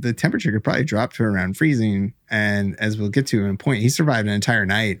 like the temperature could probably drop to around freezing. And as we'll get to in a point, he survived an entire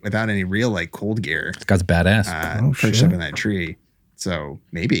night without any real like cold gear. This guy's badass. Perched up in that tree. So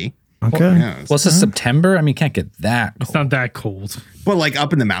maybe. Okay. Well, it's September. I mean, you can't get that cold. It's not that cold. But like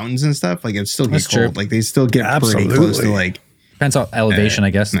up in the mountains and stuff, like it still gets cold. True. Like they still get pretty close to like. Depends on elevation, I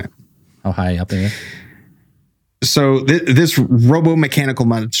guess. How high up they are. So this robo-mechanical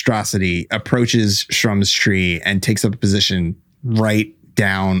monstrosity approaches Shrum's tree and takes up a position right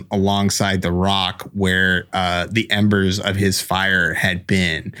down alongside the rock where the embers of his fire had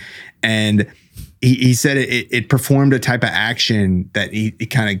been. And he said it performed a type of action that he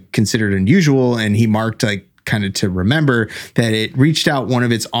kind of considered unusual, and he marked like kind of to remember that it reached out one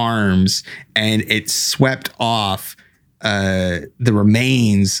of its arms and it swept off the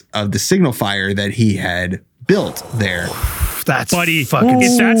remains of the signal fire that he had built there. That's Buddy, fucking.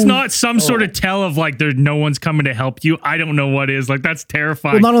 if that's not some sort of tell of like there's no one's coming to help you, I don't know what is. Like that's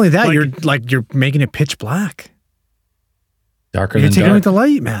terrifying. Well, not only that, Like, you're making it pitch black. Darker You're than taking out dark. the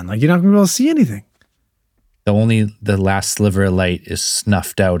light, man. Like you're not gonna be able to see anything. The last sliver of light is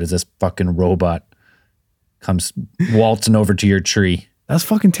snuffed out as this fucking robot comes waltzing over to your tree. That's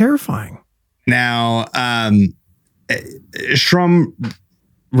fucking terrifying. Now, Shrum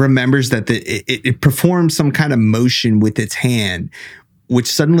remembers that it performed some kind of motion with its hand, which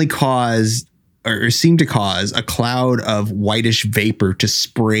suddenly caused or seemed to cause a cloud of whitish vapor to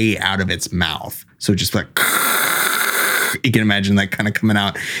spray out of its mouth. So just like you can imagine that kind of coming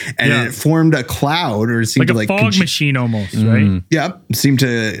out, and it formed a cloud, or it seemed like to a fog machine almost, right? Yep, seemed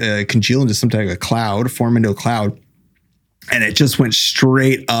to congeal into some type of cloud, form into a cloud, and it just went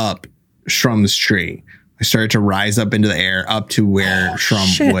straight up Shrum's tree. It started to rise up into the air, up to where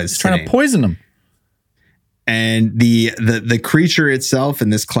Shrum was trying sitting. to poison him. And the creature itself in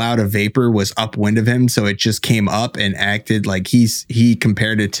this cloud of vapor was upwind of him, so it just came up and acted like he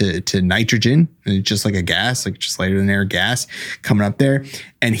compared it to nitrogen, and just like a gas, like just lighter than air gas coming up there.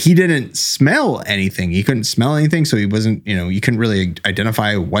 And he didn't smell anything. He couldn't smell anything, so he wasn't, you couldn't really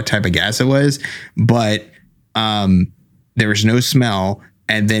identify what type of gas it was. But there was no smell.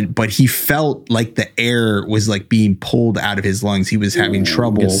 But he felt like the air was like being pulled out of his lungs. He was having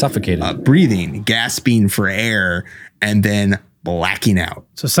trouble suffocated, breathing, gasping for air, and then blacking out.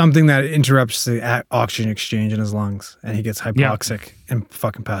 So something that interrupts the oxygen exchange in his lungs, and he gets hypoxic and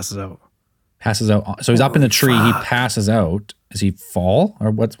fucking passes out. Passes out. So he's up in the tree. He passes out. Does he fall,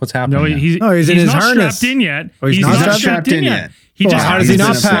 or what's happening? No, there? he's in his not harness. strapped in yet. Oh, he's not strapped in yet. He just how does he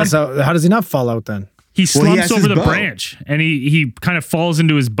not he's in a pass out? How does he not fall out then? He Well, he slumps has over his the bow. branch, and he kind of falls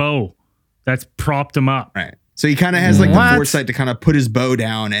into his bow that's propped him up. Right. So he kind of has like What? the foresight to kind of put his bow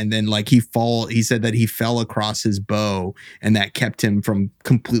down, and then like he said that he fell across his bow, and that kept him from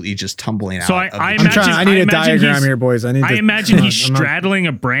completely just tumbling So out. I of the imagine- I need a imagine diagram he's- here, boys. I imagine he's I'm not- straddling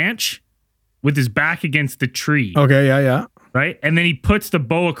a branch with his back against the tree, Okay, yeah. right? And then he puts the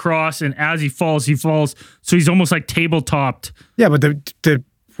bow across, and as he falls. So he's almost like tabletopped. Yeah, but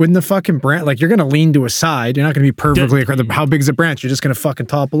when the fucking branch, like you're gonna lean to a side, you're not gonna be perfectly across. How big's the branch? You're just gonna fucking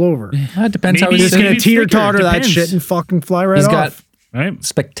topple over. It depends how Maybe he's You're just gonna maybe it's teeter thicker, totter that depends. shit and fucking fly right He's off. got Right?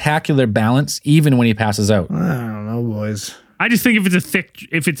 spectacular balance, even when he passes out. I don't know, boys. I just think if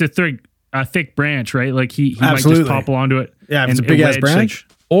it's a thick branch, right? Like he might Absolutely. just topple onto it. Yeah, if it's a and big ass wedge, branch.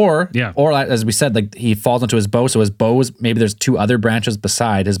 Or Yeah. as we said, like he falls into his bow. So his bow is, maybe there's two other branches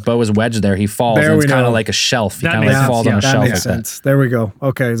beside. His bow is wedged there. He falls, There and we it's kind know. of like a shelf. He That kind of makes like sense. falls on a that shelf. makes like that. sense. There we go.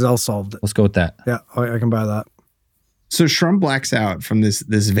 Okay, Zell solved it. Let's go with that. Yeah, I can buy that. So Shrum blacks out from this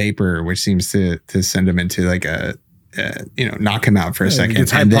vapor, which seems to send him into like a knock him out for a Yeah, he second,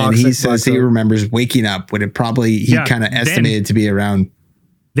 gets and then he hypoxic, says he blacks out. remembers waking up when it probably he Yeah, kind of then- estimated to be around.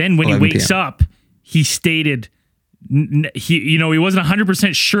 Then when he 11 wakes PM. up, he stated he wasn't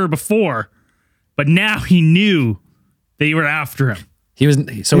 100% sure before, but now he knew they were after him. He was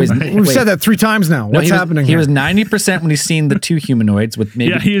so he's. We've said that 3 times now. No, What's happening He here? was 90% when he's seen the two humanoids with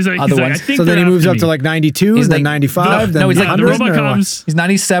maybe Yeah, he was like, other I ones. think So then he they're moves after up me. to like 92, He's then like- 95, then no, he's like, 100. the robot or what? comes. He's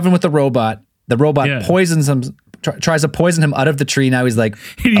 97 with the robot. The robot Yeah. poisons him, tries to poison him out of the tree. Now he's like,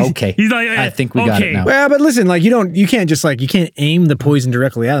 okay, he's like, I think we got okay. it now. Well, but listen, like you can't aim the poison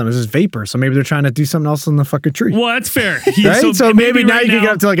directly at them. It's just vapor. So maybe they're trying to do something else in the fucking tree. Well, that's fair. Right? So maybe now right you can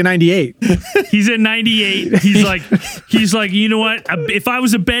get up to like a 98. He's at 98. He's like, you know what? If I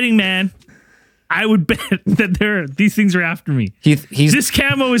was a betting man, I would bet that these things are after me. He's This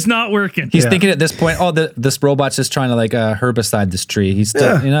camo is not working. He's thinking at this point, this robot's just trying to like herbicide this tree. He's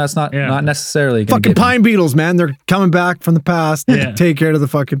still, it's not necessarily gonna Fucking get him. pine beetles, man. They're coming back from the past. Yeah. Take care of the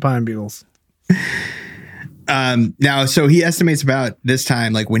fucking pine beetles. Now, so he estimates about this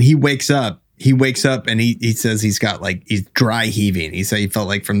time, like when he wakes up and he says he's dry heaving. He said he felt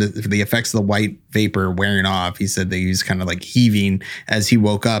like from the effects of the white vapor wearing off, he said that he was kind of like heaving as he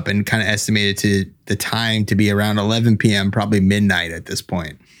woke up, and kind of estimated to the time to be around 11 p.m., probably midnight at this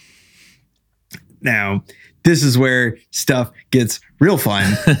point. Now, this is where stuff gets real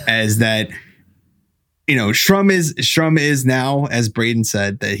fun as that, Shrum is now, as Braden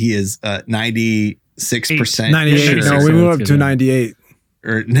said, that he is 96%. 98. Sure. No, we So moved let's up get to it. 98.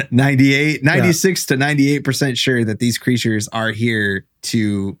 or 96 to 98% sure that these creatures are here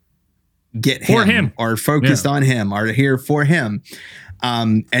to get him or focused on him, are here for him.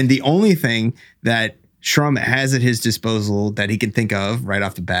 And the only thing that Shrum has at his disposal that he can think of right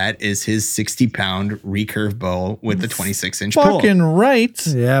off the bat is his 60-pound recurve bow with the 26-inch pull. Fucking right.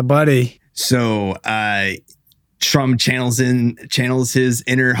 Yeah, buddy. So Shrum channels his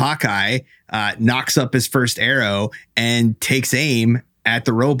inner Hawkeye, knocks up his first arrow, and takes aim at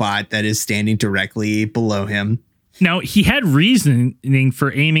the robot that is standing directly below him. Now, he had reasoning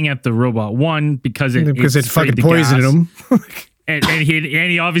for aiming at the robot. One, because it fucking poisoned him. and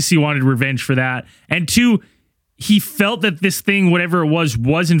he obviously wanted revenge for that. And two, he felt that this thing, whatever it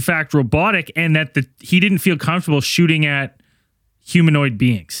was in fact robotic, and that he didn't feel comfortable shooting at humanoid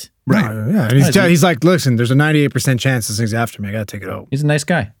beings. Right. Yeah. And he's like, listen, there's a 98% chance this thing's after me. I got to take it out. He's a nice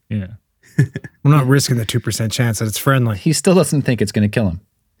guy. Yeah. I'm not risking the 2% chance that it's friendly. He still doesn't think it's going to kill him.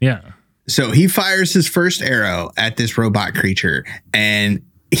 Yeah. So he fires his first arrow at this robot creature, and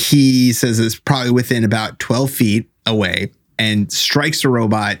he says it's probably within about 12 feet away, and strikes the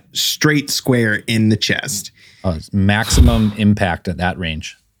robot straight square in the chest. It's maximum impact at that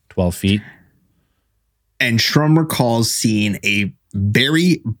range, 12 feet. And Shrum recalls seeing a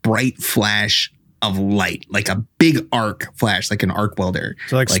very bright flash of light, like a big arc flash, like an arc welder.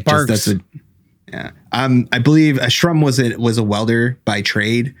 So like sparks. Yeah. I believe Shrum was a welder by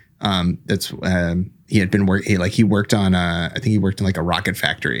trade. He had been he worked on I think he worked in like a rocket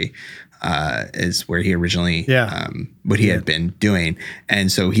factory, is where he originally what he had been doing.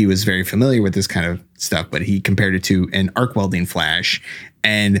 And so he was very familiar with this kind of stuff, but he compared it to an arc welding flash.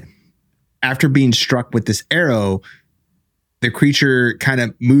 And after being struck with this arrow, the creature kind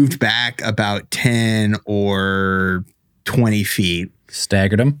of moved back about 10 or 20 feet.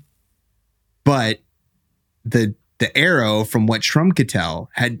 Staggered him. But the arrow, from what Shrum could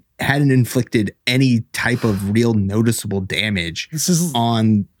tell, hadn't inflicted any type of real noticeable damage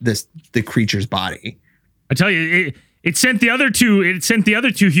on the creature's body. I tell you, it sent the other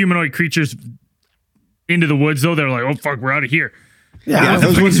two humanoid creatures into the woods, though. They're like, oh fuck, we're out of here. Yeah,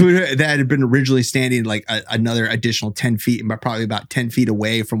 those ones that had been originally standing like another additional 10 feet, but probably about 10 feet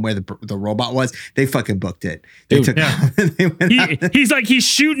away from where the robot was, they fucking booked it. They took he's like, he's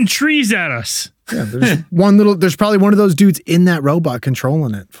shooting trees at us. Yeah, there's probably one of those dudes in that robot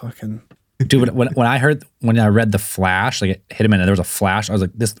controlling it. Fucking dude, when I read the flash, like it hit him and there was a flash, I was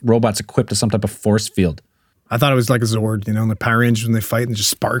like, this robot's equipped with some type of force field. I thought it was like a Zord, in the Power Rangers when they fight and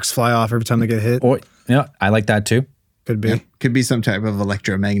just sparks fly off every time they get hit. Or I like that too. Could be. Yeah, could be some type of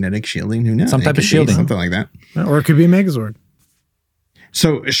electromagnetic shielding. Who knows? Some type of shielding. Something like that. Or it could be a Megazord.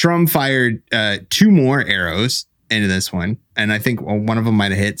 So Shrum fired 2 more arrows into this one. And I think one of them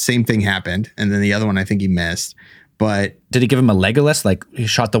might have hit. Same thing happened. And then the other one, I think he missed. But did he give him a Legolas? Like he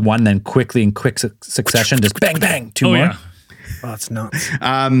shot the one, then quickly in quick succession, just bang, bang, 2 more? Yeah. Oh, that's nuts.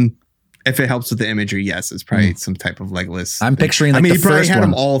 If it helps with the imagery, yes, it's probably some type of Legolas. I'm picturing like he the probably first had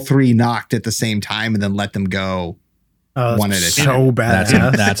one. them all 3 knocked at the same time and then let them go. Oh, one at a time. So bad.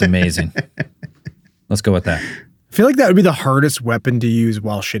 That's amazing. Let's go with that. I feel like that would be the hardest weapon to use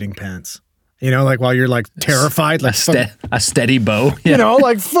while shitting pants. Like while you're like terrified, like a steady bow. Yeah.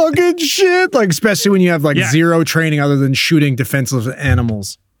 Like fucking shit. Like especially when you have like zero training other than shooting defenseless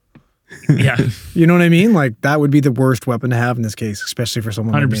animals. Yeah. You know what I mean? Like that would be the worst weapon to have in this case, especially for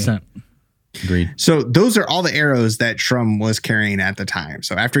someone 100%. Like me. Agreed. So those are all the arrows that Shrum was carrying at the time.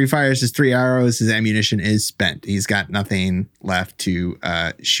 So after he fires his 3 arrows, his ammunition is spent. He's got nothing left to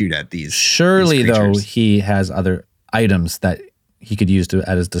shoot at these. Surely, though, he has other items that he could use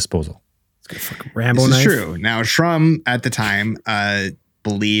at his disposal. Rambo this knife. is true. Now, Shrum at the time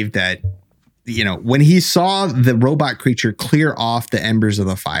believed that, when he saw the robot creature clear off the embers of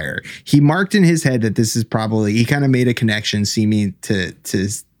the fire, he marked in his head that this is probably, he kind of made a connection seeming to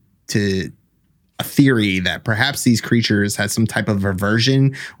a theory that perhaps these creatures had some type of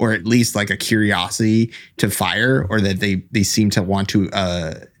aversion or at least like a curiosity to fire, or that they seem to want to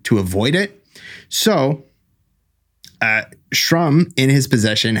avoid it. So Shrum in his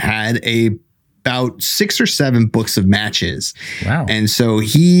possession had about 6 or 7 books of matches. Wow. And so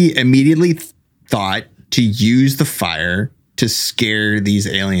he immediately thought to use the fire to scare these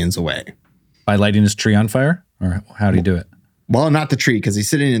aliens away. By lighting his tree on fire? Or how do you do it? Well, not the tree, because he's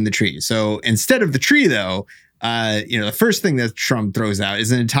sitting in the tree. So instead of the tree, though, the first thing that Shrum throws out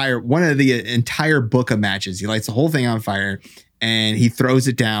is one of the entire book of matches. He lights the whole thing on fire and he throws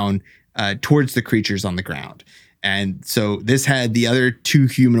it down towards the creatures on the ground. And so this had the other 2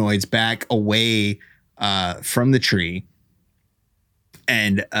 humanoids back away from the tree,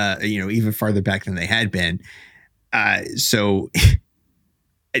 and even farther back than they had been. So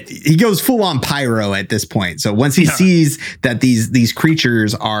he goes full on pyro at this point. So once he sees that these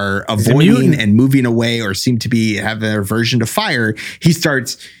creatures are avoiding and moving away or seem to be have their aversion to fire, he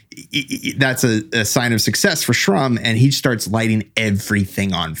starts. That's a sign of success for Shrum, and he starts lighting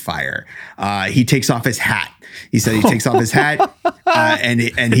everything on fire. He takes off his hat. He said he takes off his hat, and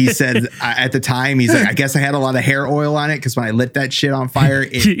he said at the time he's like, I guess I had a lot of hair oil on it because when I lit that shit on fire,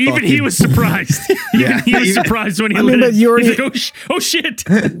 he was surprised. He was surprised when he lit it. He's like, oh shit!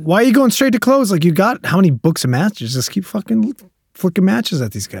 Why are you going straight to close? Like you got how many books of matches? Just keep fucking flicking matches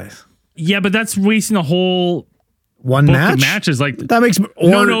at these guys. Yeah, but that's wasting a whole. One book match? Of matches like that makes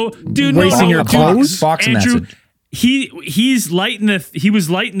dude, wasting your clothes. Box Andrew, message. He was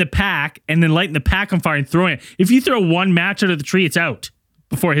lighting the pack and then lighting the pack on fire and throwing it. If you throw one match out of the tree, it's out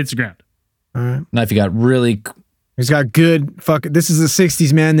before it hits the ground. All right. Now, if you got really, he's got good this is the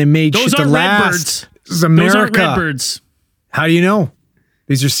 60s, man. They made those shit to last. Redbirds. This is America. Those aren't redbirds. How do you know?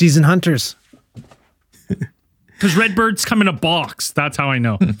 These are seasoned hunters. Because redbirds come in a box. That's how I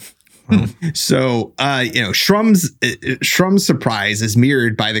know. So, Shrum's surprise is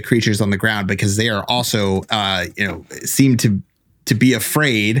mirrored by the creatures on the ground because they are also, seem to be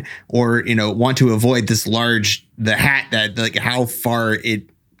afraid or, want to avoid this the hat that like how far it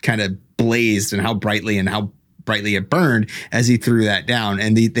kind of blazed and how brightly it burned as he threw that down.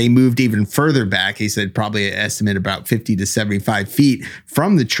 And they moved even further back. He said probably an estimate about 50 to 75 feet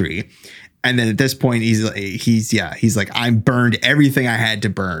from the tree. And then at this point, he's like, I'm burned everything I had to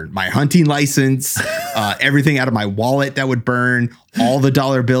burn. My hunting license, everything out of my wallet that would burn, all the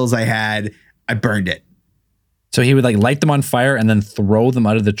dollar bills I had, I burned it. So he would like light them on fire and then throw them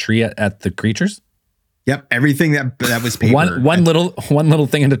out of the tree at the creatures? Yep. Everything that was paper. One little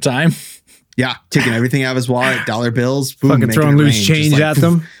thing at a time. Yeah. Taking everything out of his wallet, dollar bills, boom, fucking throwing loose change at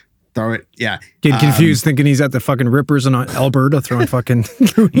them. Throw it. Yeah. Getting confused thinking he's at the fucking Rippers in Alberta throwing fucking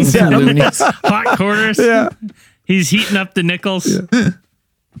loonies at him. Hot quarters. Yeah. He's heating up the nickels. Yeah.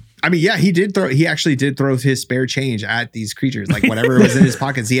 I mean, yeah, he actually did throw his spare change at these creatures. Like whatever was in his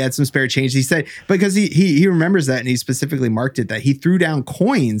pockets, he had some spare change. He said, because he remembers that and he specifically marked it that he threw down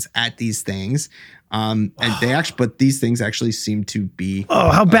coins at these things. And but these things actually seem to be. Oh,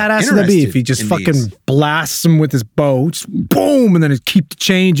 how badass would that be if he just fucking blasts them with his bow, just boom, and then he'd keep the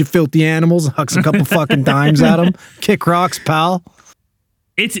change, you filthy animals, and hucks a couple fucking dimes at him. Kick rocks, pal.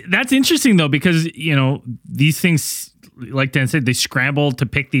 That's interesting though, because these things, like Dan said, they scrambled to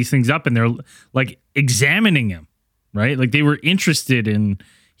pick these things up and they're like examining them, right? Like they were interested in.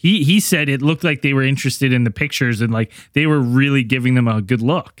 He said it looked like they were interested in the pictures and like they were really giving them a good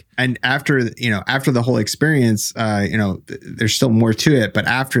look. And after the whole experience, there's still more to it. But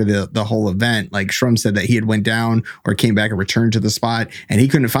after the whole event, like Shrum said that he had went down or came back and returned to the spot and he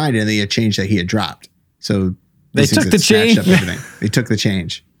couldn't find any of the change that he had dropped. So they took the change. They took the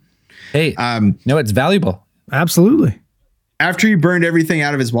change. Hey, no, it's valuable. Absolutely. After he burned everything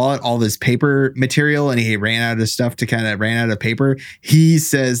out of his wallet, all this paper material, and he ran out of paper, he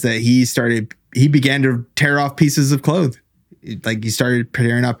says that he began to tear off pieces of clothing. Like he started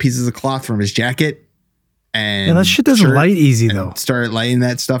tearing off pieces of cloth from his jacket. And that shit doesn't light easy though. Started lighting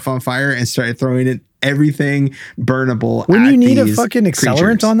that stuff on fire and started throwing it everything burnable. Wouldn't you need a fucking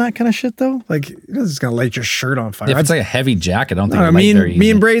accelerant on that kind of shit though? Like you're just gonna light your shirt on fire. If it's like a heavy jacket, I don't think me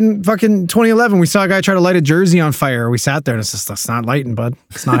and Braden fucking 2011, we saw a guy try to light a jersey on fire. We sat there and it's just, that's not lighting, bud.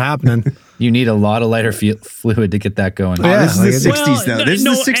 It's not happening. You need a lot of lighter fluid to get that going. This is the 60s though. This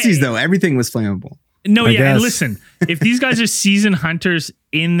is the 60s though. Everything was flammable. No, yeah. And listen, if these guys are seasoned hunters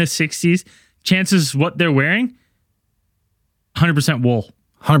in the 60s, chances what they're wearing, 100% wool.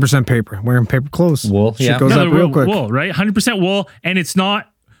 100% paper. Wearing paper clothes. Wool. Shit goes up real quick. Wool, right? 100% wool. And it's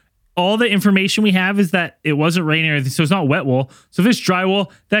not, all the information we have is that it wasn't raining or anything. So it's not wet wool. So if it's dry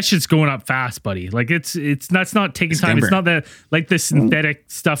wool, that shit's going up fast, buddy. Like that's not taking time. It's not the synthetic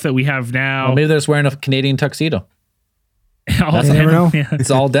stuff that we have now. Well, maybe they're just wearing a Canadian tuxedo. You never know. Yeah.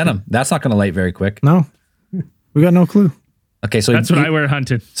 It's all denim. That's not going to light very quick. No. We got no clue. Okay, so that's what I wear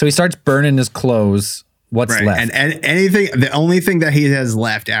hunting. So he starts burning his clothes. What's left? And the only thing that he has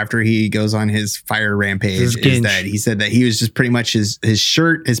left after he goes on his fire rampage is that he said that he was just pretty much his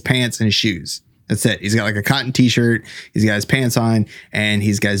shirt, his pants, and his shoes. That's it. He's got like a cotton t-shirt. He's got his pants on and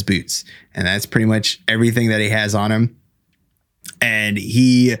he's got his boots. And that's pretty much everything that he has on him. And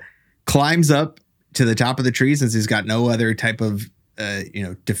he climbs up to the top of the tree since he's got no other type of,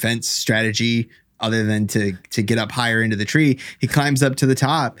 defense strategy other than to get up higher into the tree. He climbs up to the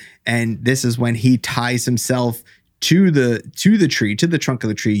top, and this is when he ties himself to the tree, to the trunk of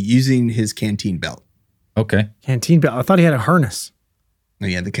the tree, using his canteen belt. Okay. Canteen belt. I thought he had a harness. Oh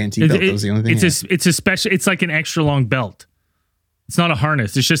yeah, the canteen belt. That was the only thing. It's a special. It's like an extra long belt. It's not a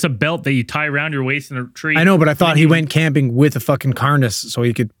harness. It's just a belt that you tie around your waist in a tree. I know, but I thought he went camping with a fucking harness so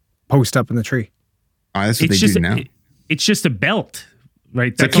he could post up in the tree. Oh, that's what It's they just do now. it's just a belt,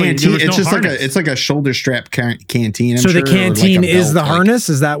 right? The That's all you- canteen. there was It's no just harness. it's like a shoulder strap canteen. I'm So the sure, or like a canteen is belt, the like- harness?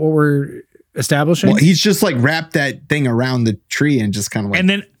 Is that what we're establishing? Well, he's just like wrapped that thing around the tree and just kind of like.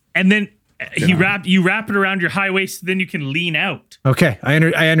 and then you wrap it around your high waist, then you can lean out. Okay,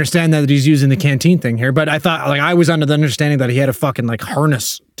 I understand that he's using the canteen thing here, but I thought like I was under the understanding that he had a fucking like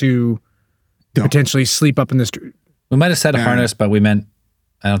harness to potentially sleep up in this tree. We might have said a harness, but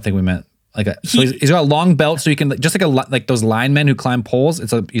I don't think we meant like a. So he's got a long belt, so you can just like those linemen who climb poles.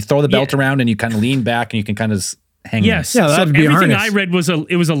 You throw the belt around and you kind of lean back and you can kind of hang. Yes. Yeah, that'd be a everything harness. I read was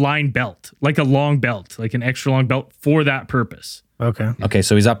it was a line belt, like a long belt, like an extra long belt for that purpose. Okay. Okay,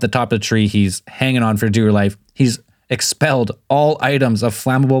 so he's up the top of the tree. He's hanging on for dear life. He's expelled all items of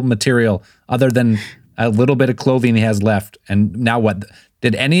flammable material other than a little bit of clothing he has left. And now what?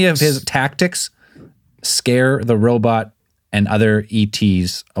 Did any of his tactics scare the robot and other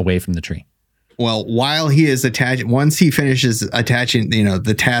ETs away from the tree? Well, while he is attaching, once he finishes attaching,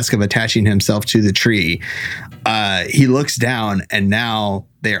 the task of attaching himself to the tree, he looks down and now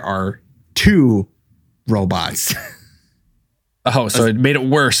there are 2 robots. Oh, so it made it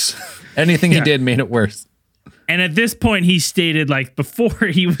worse. Anything he did made it worse. And at this point, he stated like before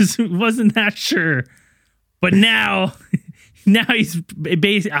he wasn't that sure, but now he's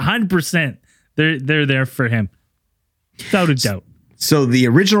basically 100%. They're there for him, without a doubt. So the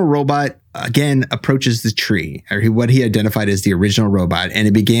original robot again approaches the tree, or what he identified as the original robot, and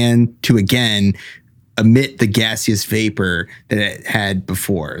it began to again emit the gaseous vapor that it had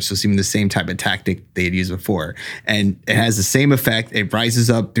before. So seeming the same type of tactic they had used before. And it has the same effect. It rises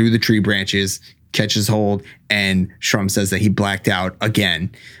up through the tree branches, catches hold, and Shrum says that he blacked out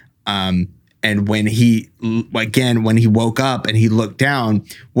again. And when he woke up and he looked down,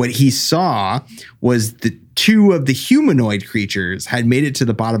 what he saw was the 2 of the humanoid creatures had made it to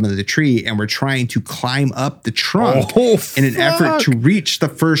the bottom of the tree and were trying to climb up the trunk in an effort to reach the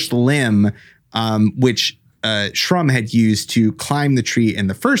first limb, which Shrum had used to climb the tree in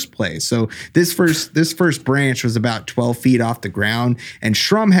the first place. So this first branch was about 12 feet off the ground, and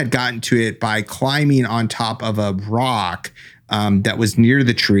Shrum had gotten to it by climbing on top of a rock that was near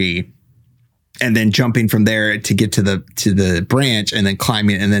the tree, and then jumping from there to get to the branch, and then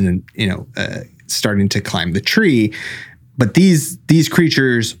climbing, and then starting to climb the tree. But these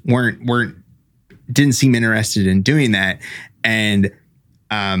creatures didn't seem interested in doing that, and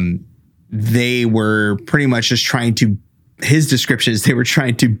they were pretty much just trying to, his description is they were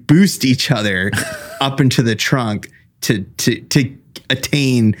trying to boost each other up into the trunk to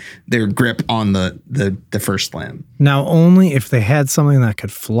attain their grip on the first limb. Now only if they had something that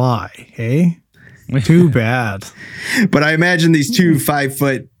could fly, hey? Too bad. But I imagine these 2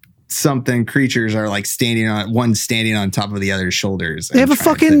 5-foot something creatures are like standing on top of the other's shoulders. They have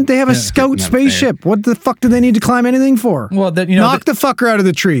a scout spaceship. What the fuck do they need to climb anything for? Well, knock the fucker out of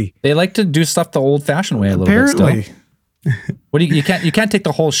the tree. They like to do stuff the old-fashioned way a little Apparently. bit still. What do you can't take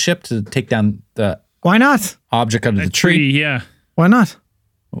the whole ship to take down the Why not? object out of the tree. Yeah. Why not?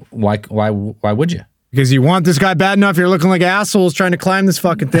 Why would you? Because you want this guy bad enough, you're looking like assholes trying to climb this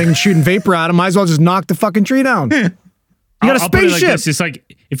fucking thing and shooting vapor at him. Might as well just knock the fucking tree down. You got a I'll put it like spaceship. this. It's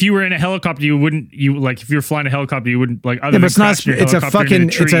like if you were in a helicopter, if you were flying a helicopter, you wouldn't like other Yeah, than but it's not. crashing your It's a helicopter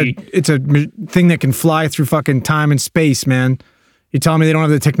into fucking. tree. It's a thing that can fly through fucking time and space, man. You telling me they don't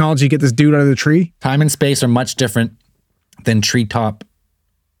have the technology to get this dude out of the tree? Time and space are much different than treetop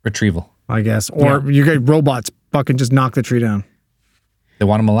retrieval. I guess. Or you get robots fucking just knock the tree down. They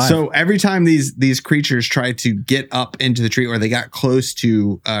want them alive. So every time these creatures tried to get up into the tree, or they got close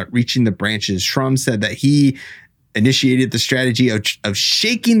to reaching the branches, Shrum said that he initiated the strategy of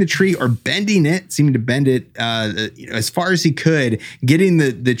shaking the tree or bending it, seeming to bend it as far as he could, getting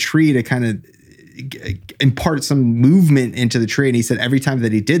the tree to kind of impart some movement into the tree. And he said every time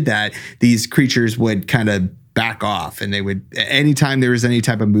that he did that, these creatures would kind of back off, and they would, anytime there was any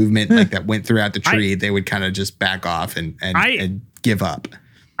type of movement like that went throughout the tree, they would kind of just back off and give up.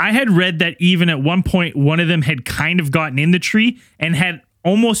 I had read that even at one point, one of them had kind of gotten in the tree and had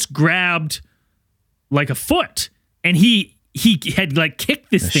almost grabbed like a foot, and he had like kicked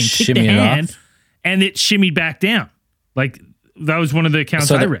this thing, kicked the shimmy it hand, off. and it shimmied back down. Like that was one of the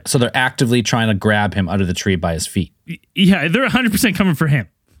accounts I read. So they're actively trying to grab him out of the tree by his feet. Yeah, they're 100% coming for him.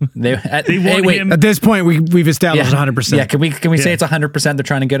 They want him. At this point, we've established 100%. Yeah, can we say it's 100% they're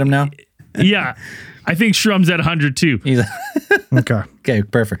trying to get him now? Yeah, I think Shrum's at 100 too. He's Okay. okay,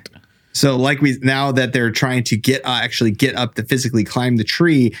 perfect. So now that they're trying to actually get up to physically climb the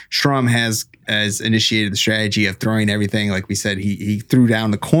tree, Shrum has initiated the strategy of throwing everything. Like we said, he threw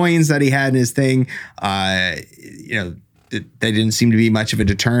down the coins that he had in his thing. They didn't seem to be much of a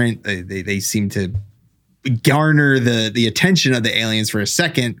deterrent. They seemed to garner the attention of the aliens for a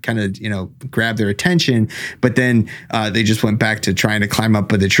second, kind of, grab their attention. But then they just went back to trying to climb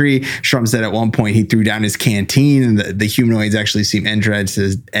up with the tree. Shrum said at one point he threw down his canteen, and the humanoids actually seemed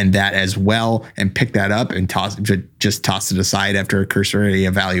interested in that as well, and picked that up and tossed it aside after a cursory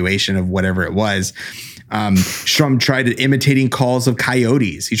evaluation of whatever it was. Shrum tried imitating calls of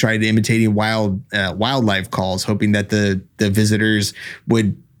coyotes. He tried imitating wildlife calls, hoping that the visitors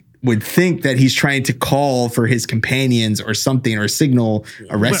would think that he's trying to call for his companions or something, or signal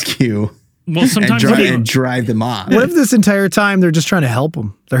a rescue. Well, sometimes and drive them off. What if this entire time they're just trying to help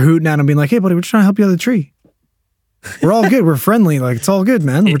him? They're hooting at him, being like, "Hey, buddy, we're just trying to help you out of the tree. We're all good. We're friendly. Like, it's all good,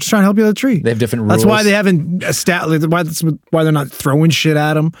 man. We're just trying to help you out of the tree." They have different rules. That's why they haven't established. Why they're not throwing shit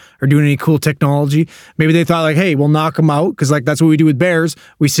at him or doing any cool technology. Maybe they thought, like, "Hey, we'll knock them out," because like that's what we do with bears.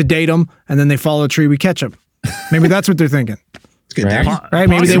 We sedate them, and then they follow a tree. We catch them. Maybe that's what they're thinking. Good, right?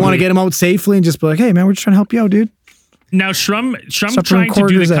 Maybe they want to get him out safely and just be like, "Hey, man, we're just trying to help you out, dude." Now, Shrum trying to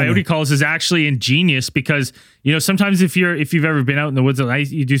do the coyote calls is actually ingenious, because sometimes if you've ever been out in the woods at night,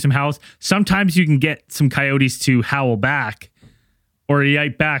 you do some howls. Sometimes you can get some coyotes to howl back or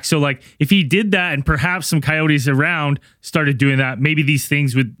yelp back. So like if he did that and perhaps some coyotes around started doing that, maybe these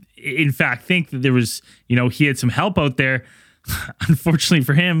things would in fact think that there was he had some help out there. Unfortunately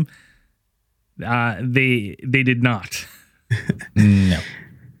for him, they did not. No.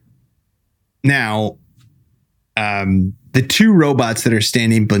 Now, the two robots that are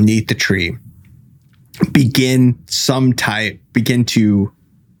standing beneath the tree begin to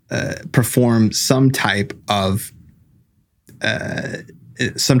perform some type of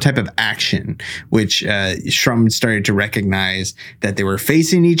action, which Shrum started to recognize that they were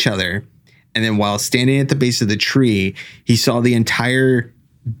facing each other. And then while standing at the base of the tree, he saw the entire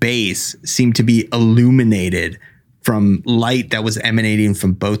base seem to be illuminated from light that was emanating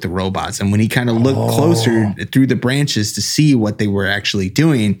from both the robots. And when he kind of looked closer through the branches to see what they were actually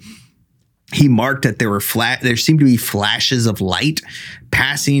doing, he marked that there seemed to be flashes of light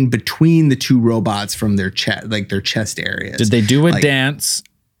passing between the two robots from their chest areas. Did they do a dance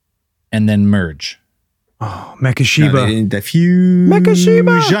and then merge? Oh, Mekashiba. No, they didn't. The fusion.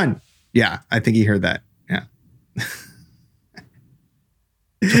 Mekashiba. Yeah, I think he heard that. Yeah.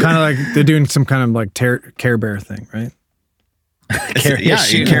 So kind of like they're doing some kind of like Care Bear thing, right? Care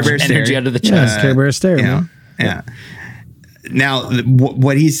Bear energy out of the chest. Care Bear stare. Yeah. Now,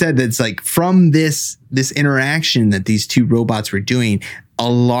 what he said, that's like from this interaction that these two robots were doing, a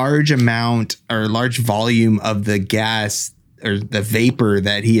large amount or large volume of the gas or the vapor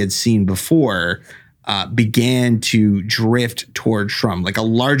that he had seen before began to drift toward Shrum, like a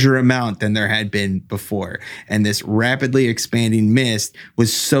larger amount than there had been before. And this rapidly expanding mist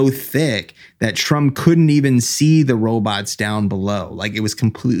was so thick that Shrum couldn't even see the robots down below. Like it was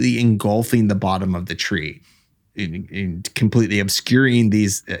completely engulfing the bottom of the tree, in completely obscuring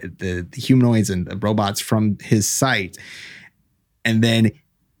these the humanoids and the robots from his sight. And then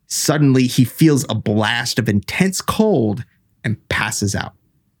suddenly he feels a blast of intense cold and passes out.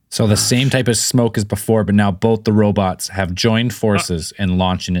 So the same type of smoke as before, but now both the robots have joined forces and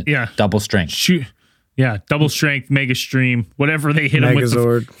launching it. Yeah. Double strength. Yeah, double strength, mega stream, whatever they hit him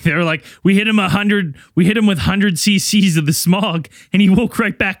Megazord. with. They were like, we hit him with 100 cc's of the smog, and he woke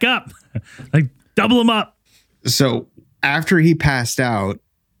right back up. Like, double him up. So after he passed out,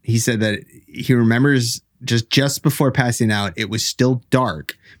 he said that he remembers just before passing out, it was still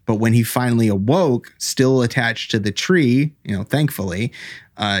dark. But when he finally awoke, still attached to the tree, thankfully,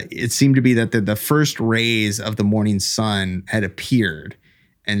 it seemed to be that the first rays of the morning sun had appeared.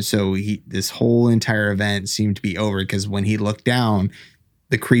 And so this whole entire event seemed to be over, because when he looked down,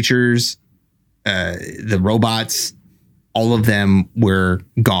 the creatures, the robots, all of them were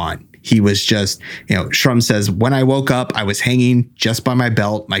gone. He was just, Shrum says, when I woke up, I was hanging just by my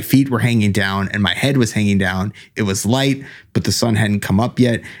belt. My feet were hanging down and my head was hanging down. It was light, but the sun hadn't come up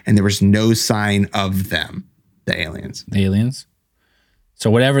yet. And there was no sign of them, the aliens.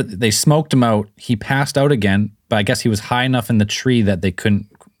 So whatever, they smoked him out. He passed out again, but I guess he was high enough in the tree that they couldn't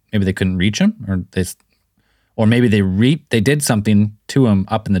reach him, or maybe they did something to him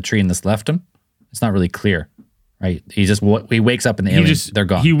up in the tree and this left him. It's not really clear. Right. He wakes up and the aliens, they're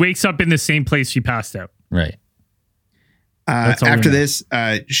gone. He wakes up in the same place he passed out. Right. After this,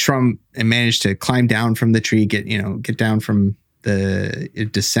 Shrum managed to climb down from the tree, get down from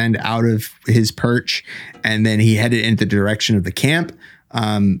descend out of his perch. And then he headed into the direction of the camp.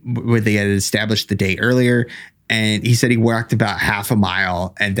 where they had established the day earlier. And he said he walked about half a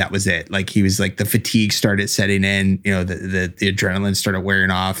mile and that was it. Like he was like, the fatigue started setting in, you know, the adrenaline started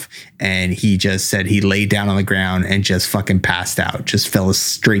wearing off. And he just said he laid down on the ground and just fucking passed out, just fell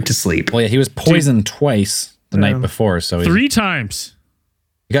straight to sleep. Well, yeah, he was poisoned twice the night before. So 3 times.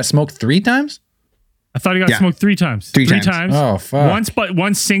 He got smoked 3 times? I thought he got smoked 3 times. 3 times. Oh, fuck.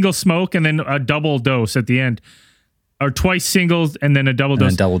 One single smoke and then a double dose at the end. Or twice singles and then a double dose.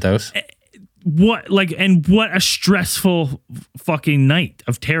 And double dose. What a stressful fucking night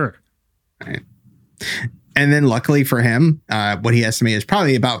of terror. Right. And then luckily for him, what he estimated is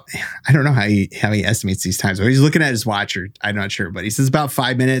probably about, I don't know how he estimates these times, but he's looking at his watch, or I'm not sure, but he says about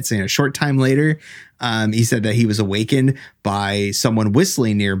 5 minutes and a short time later, he said that he was awakened by someone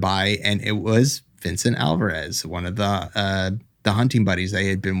whistling nearby, and it was Vincent Alvarez, one of the hunting buddies they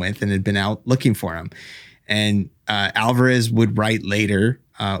had been with and had been out looking for him. And Alvarez would write later,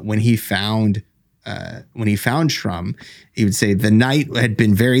 when he found Shrum, he would say the night had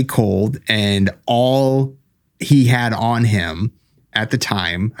been very cold and all he had on him at the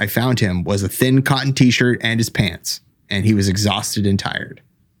time I found him was a thin cotton t-shirt and his pants, and he was exhausted and tired.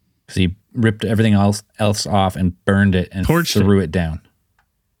 So he ripped everything else off and burned it and threw it down.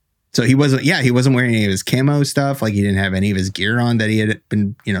 So he wasn't wearing any of his camo stuff. Like he didn't have any of his gear on that he had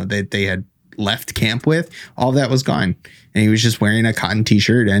been, you know, that they had left camp with. All that was gone, and he was just wearing a cotton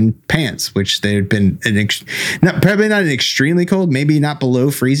t-shirt and pants, which they had been probably not an extremely cold, maybe not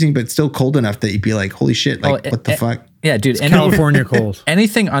below freezing, but still cold enough that you'd be like, holy shit, like what the fuck? Yeah, dude. It's California cold.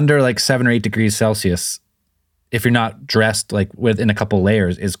 Anything under like 7 or 8 degrees Celsius, if you're not dressed like within a couple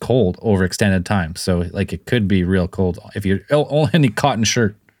layers, is cold over extended time. So like it could be real cold if you're only in a cotton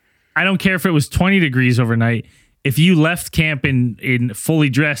shirt. I don't care if it was 20 degrees overnight. If you left camp in fully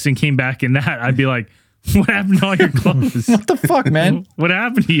dressed and came back in that, I'd be like, what happened to all your clothes? What the fuck, man? What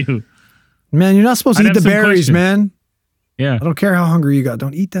happened to you? Man, you're not supposed to eat the berries, man. Yeah. I don't care how hungry you got.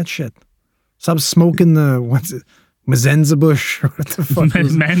 Don't eat that shit. Stop smoking the, what's it? Mazenza bush? Or what the fuck?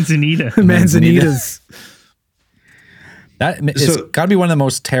 Manzanita. Manzanitas. It's got to be one of the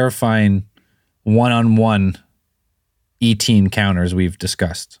most terrifying one-on-one ET encounters we've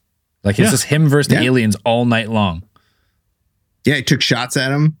discussed. Like it's just him versus the aliens all night long. Yeah, he took shots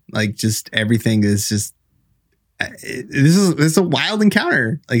at him. Like just everything is just. This is a wild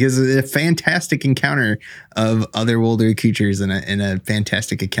encounter. Like it's a fantastic encounter of otherworldly creatures, and a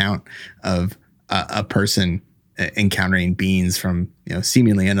fantastic account of a person encountering beings from, you know,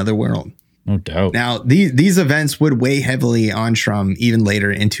 seemingly another world. No doubt. Now, these events would weigh heavily on Shrum even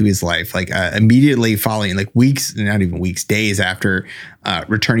later into his life, like immediately following, like weeks, not even weeks, days after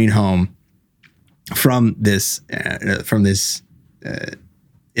returning home from this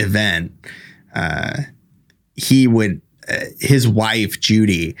event. He would, his wife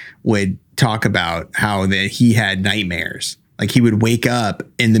Judy would talk about how that he had nightmares. Like he would wake up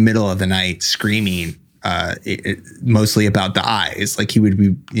in the middle of the night screaming. Mostly about the eyes, like he would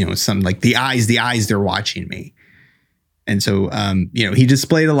be, you know, some like the eyes, they're watching me. And so, you know, he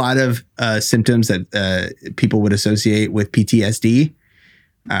displayed a lot of symptoms that people would associate with PTSD,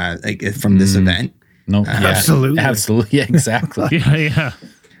 like from this event. No, absolutely, yeah, exactly. yeah.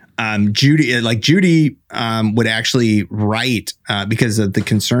 Judy would actually write because of the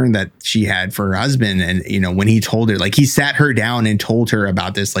concern that she had for her husband. And, you know, when he told her, like he sat her down and told her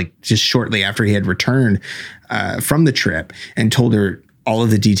about this, like just shortly after he had returned from the trip, and told her all of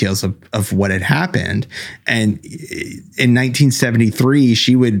the details of what had happened. And in 1973,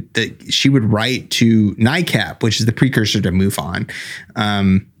 she would write to NICAP, which is the precursor to MUFON.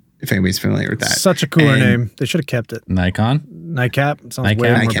 If anybody's familiar with that. Such a cooler name. They should have kept it. Nikon? NICAP. It sounds way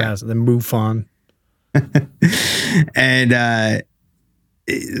more badass than MUFON. And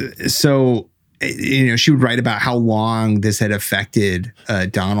so, you know, she would write about how long this had affected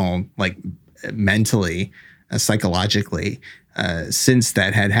Donald, like mentally, psychologically, since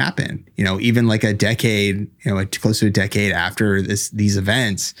that had happened. You know, even like a decade, you know, close to a decade after these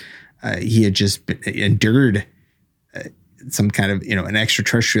events, he had just endured some kind of, you know, an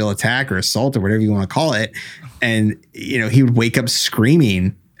extraterrestrial attack or assault or whatever you want to call it. And, you know, he would wake up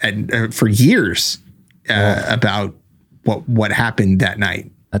screaming for years about what happened that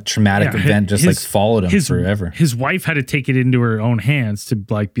night. A traumatic event just followed him forever. His wife had to take it into her own hands to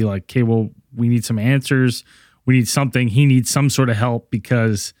like be like, okay, well, we need some answers. We need something. He needs some sort of help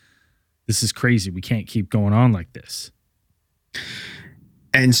because this is crazy. We can't keep going on like this.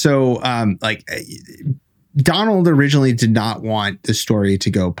 And so, like, Donald originally did not want the story to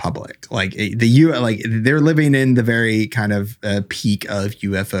go public. Like they're living in the very kind of peak of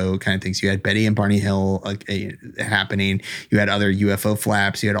UFO kind of things. You had Betty and Barney Hill happening. You had other UFO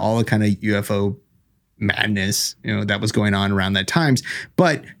flaps. You had all the kind of UFO madness, that was going on around that times.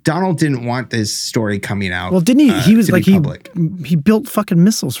 But Donald didn't want this story coming out. Well, didn't he? He was like he built fucking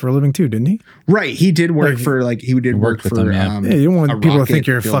missiles for a living too, didn't he? Right. He did work for he did work for them, yeah. You don't want people to think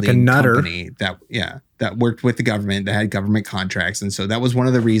you're a fucking nutter. That worked with the government, that had government contracts. And so that was one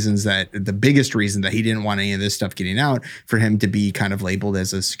of the reasons the biggest reason that he didn't want any of this stuff getting out, for him to be kind of labeled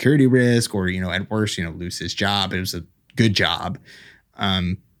as a security risk, or, at worst, lose his job. It was a good job.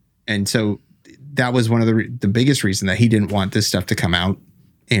 And so that was one of the biggest reason that he didn't want this stuff to come out.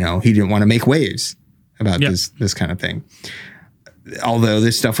 He didn't want to make waves about this kind of thing. Although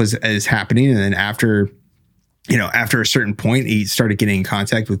this stuff is happening. And then after a certain point, he started getting in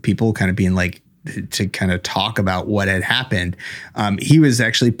contact with people kind of being like, to kind of talk about what had happened. He was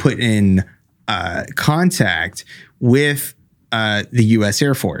actually put in contact with the U.S.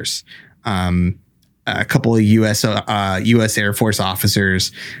 Air Force. A couple of U.S. Air Force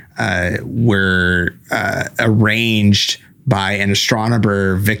officers were arranged by an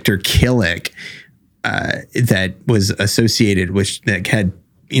astronomer, Victor Killick, that was associated with, that had,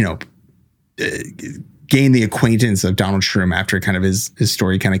 gained the acquaintance of Donald Shroom after kind of his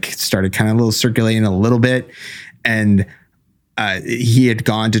story kind of started kind of a little circulating a little bit. And he had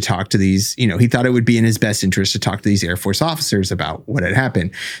gone to talk to these, he thought it would be in his best interest to talk to these Air Force officers about what had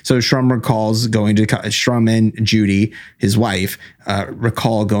happened. So Shrum recalls Shrum and Judy, his wife,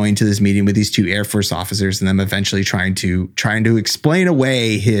 recall going to this meeting with these two Air Force officers, and them eventually trying to explain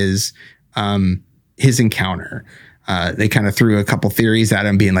away his encounter. They kind of threw a couple theories at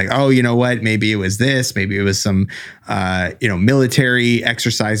him, being like, oh, you know what? Maybe it was this. Maybe it was some, military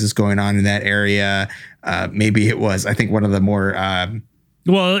exercises going on in that area. Maybe it was, I think, one of the more.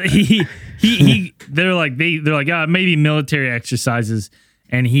 Well, they're like, maybe military exercises.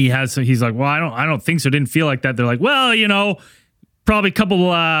 And he's like, well, I don't think so. Didn't feel like that. They're like, well, probably a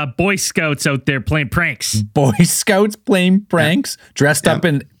couple Boy Scouts out there playing pranks. Boy Scouts playing pranks, dressed up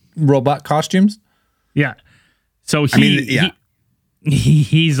in robot costumes. Yeah. So he's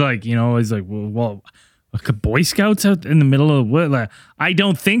like, well, Boy Scouts out in the middle of what? Like, I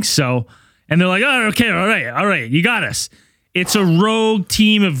don't think so. And they're like, oh, okay, all right, you got us. It's a rogue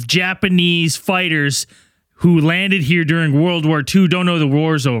team of Japanese fighters who landed here during World War II. Don't know the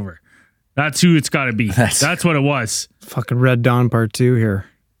war's over. That's who it's got to be. That's what it was. Fucking Red Dawn Part 2 here.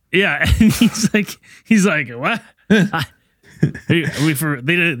 Yeah, and he's like, what? They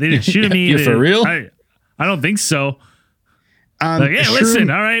didn't shoot me. You're for real? I don't think so.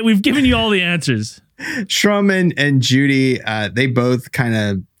 Listen, all right, we've given you all the answers. Shrum and Judy, they both kind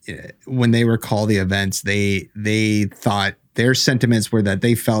of, when they recall the events, they thought their sentiments were that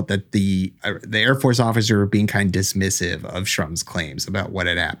they felt that the Air Force officer were being kind of dismissive of Shrum's claims about what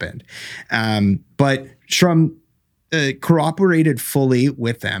had happened. But Shrum cooperated fully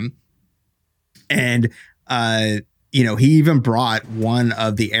with them. And, he even brought one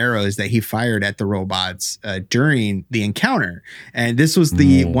of the arrows that he fired at the robots during the encounter. And this was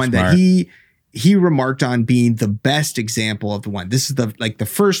the one smart. that he remarked on being the best example of the one. This is the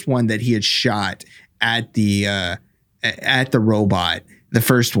first one that he had shot at the robot, the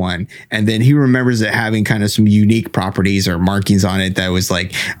first one. And then he remembers it having kind of some unique properties or markings on it that was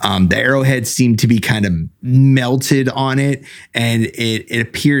like, the arrowhead seemed to be kind of melted on it. And it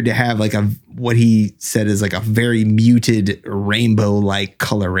appeared to have like what he said is like a very muted rainbow-like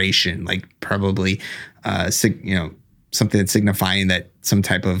coloration, like probably, something that's signifying that some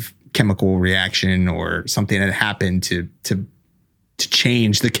type of chemical reaction or something had happened to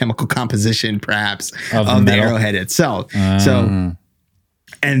change the chemical composition, perhaps, of the arrowhead itself. So,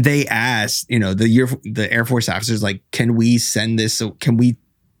 and they asked, the Air Force officers, like, can we send this? So can we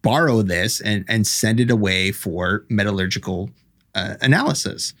borrow this and send it away for metallurgical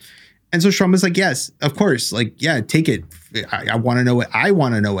analysis? And so Shrum was like, yes, of course. Like, yeah, take it. I want to know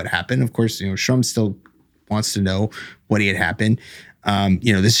what happened. Of course, Shrum still wants to know what had happened.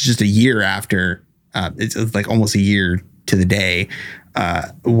 This is just a year after, it's like almost a year to the day,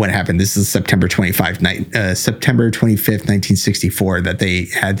 what happened. This is September 25th, 1964, that they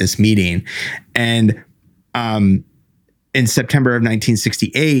had this meeting. And, in September of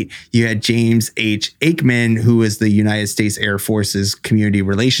 1968, you had James H. Aikman, who was the United States Air Force's Community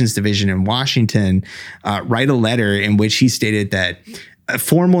Relations Division in Washington, write a letter in which he stated that a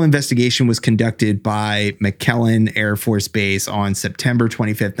formal investigation was conducted by McKellen Air Force Base on September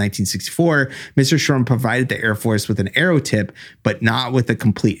 25th, 1964. Mr. Shrum provided the Air Force with an arrow tip, but not with a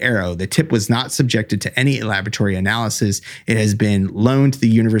complete arrow. The tip was not subjected to any laboratory analysis. It has been loaned to the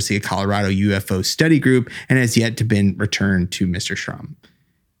University of Colorado UFO Study Group and has yet to been returned to Mr. Shrum.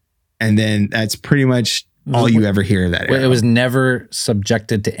 And then that's pretty much all you ever hear of that arrow. It was never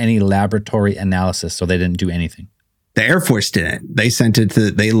subjected to any laboratory analysis, so they didn't do anything. The Air Force didn't. They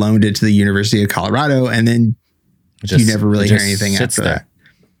they loaned it to the University of Colorado, and then you never really hear anything after that.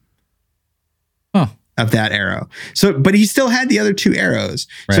 Oh. Of that arrow. So, but he still had the other two arrows.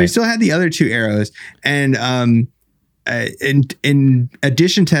 Right. So he still had the other two arrows. And in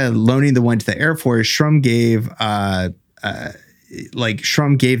addition to loaning the one to the Air Force, Shrum gave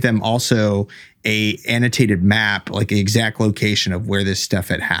them also a annotated map, like the exact location of where this stuff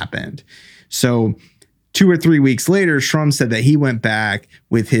had happened. So 2 or 3 weeks later, Shrum said that he went back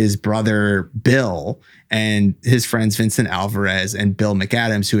with his brother Bill and his friends Vincent Alvarez and Bill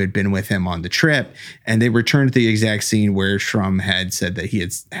McAdams, who had been with him on the trip. And they returned to the exact scene where Shrum had said that he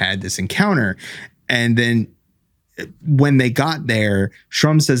had had this encounter. And then when they got there,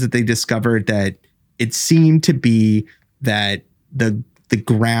 Shrum says that they discovered that it seemed to be that the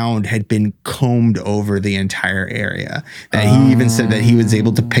ground had been combed over the entire area. That he even said that he was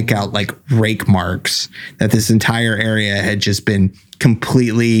able to pick out like rake marks, that this entire area had just been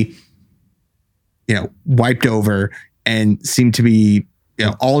completely, wiped over and seemed to be,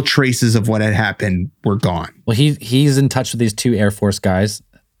 all traces of what had happened were gone. Well, he's in touch with these two Air Force guys.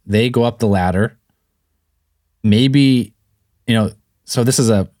 They go up the ladder. Maybe, so this is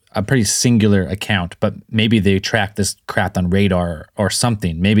a pretty singular account, but maybe they tracked this crap on radar or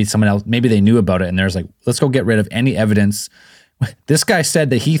something. Maybe someone else, maybe they knew about it and there's like, let's go get rid of any evidence. This guy said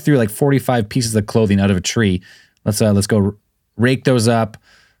that he threw like 45 pieces of clothing out of a tree. Let's go rake those up.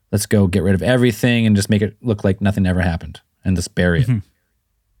 Let's go get rid of everything and just make it look like nothing ever happened and just bury it.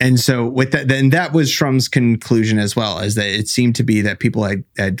 And so with that, then that was Shrum's conclusion as well, is that it seemed to be that people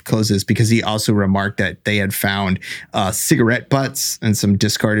had closed this, because he also remarked that they had found cigarette butts and some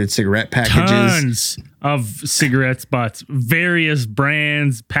discarded cigarette packages. Tons of cigarette butts, various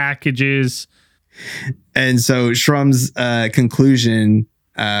brands, packages. And so Shrum's conclusion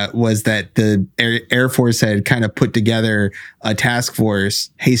was that the Air Force had kind of put together a task force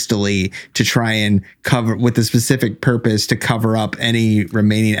hastily to try and cover, with the specific purpose to cover up any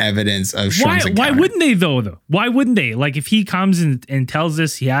remaining evidence of Shrum's encounter. Why wouldn't they though? Why wouldn't they? Like, if he comes and tells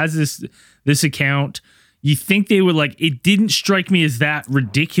us he has this account, you think they would, like, it didn't strike me as that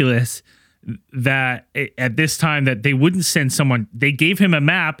ridiculous that at this time that they wouldn't send someone. They gave him a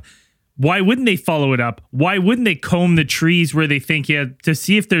map. Why wouldn't they follow it up? Why wouldn't they comb the trees where they think, to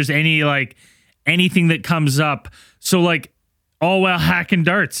see if there's any, like, anything that comes up? So, like, hacking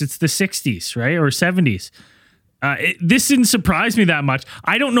darts. It's the 60s, right? Or 70s. This didn't surprise me that much.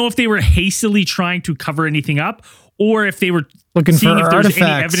 I don't know if they were hastily trying to cover anything up or if they were looking seeing for if there's artifacts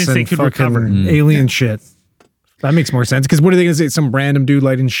any evidence they could recover. Alien shit. That makes more sense. Because what are they going to say? Some random dude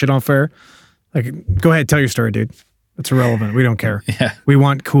lighting shit on fire? Like, go ahead, tell your story, dude. It's irrelevant. We don't care. Yeah. We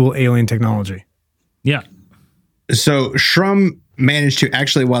want cool alien technology. Yeah. So Shrum managed to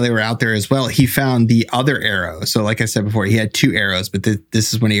actually, while they were out there as well, he found the other arrow. So like I said before, he had two arrows, but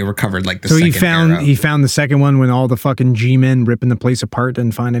this is when he recovered like the second arrow. He found the second one when all the fucking G-men ripping the place apart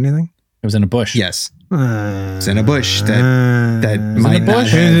didn't find anything? It was in a bush. Yes. It's in a bush that might not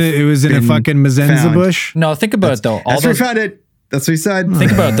have it was in a fucking Mazenza found. bush? No, think about it though. That's where we found it. That's what he said.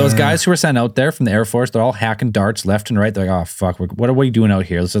 Think about it. Those guys who were sent out there from the Air Force, they're all hacking darts left and right. They're like, oh, fuck, what are we doing out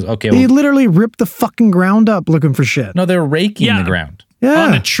here? This is okay. They literally ripped the fucking ground up looking for shit. No, they're raking the ground. Yeah.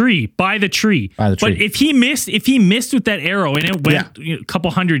 On the tree, by the tree. By the tree. But if he missed with that arrow and it went a couple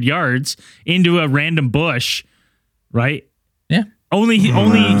hundred yards into a random bush, right? Yeah. Only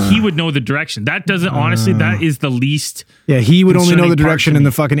he would know the direction. That doesn't, honestly, that is the least. Yeah, he would only know the concerning part direction to in me.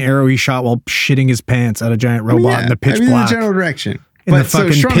 the fucking arrow he shot while shitting his pants at a giant robot in the pitch black. The general direction. In the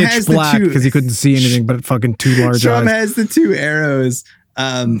fucking pitch black because he couldn't see anything but fucking two large Shrum eyes. has the two arrows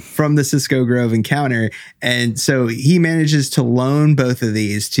from the Cisco Grove encounter. And so he manages to loan both of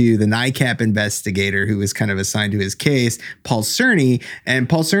these to the NICAP investigator who was kind of assigned to his case, Paul Cerny. And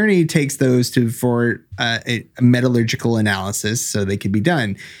Paul Cerny takes those for a metallurgical analysis so they could be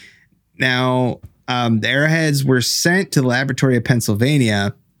done. Now, the arrowheads were sent to the laboratory of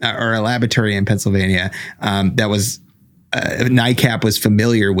Pennsylvania, or a laboratory in Pennsylvania that was NICAP was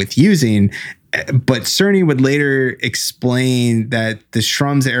familiar with using. But Cerny would later explain that the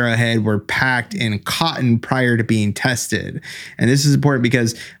Shrum's arrowhead were packed in cotton prior to being tested. And this is important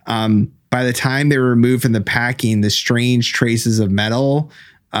because by the time they were removed from the packing, the strange traces of metal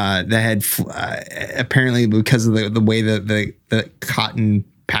that had apparently, because of the way that the cotton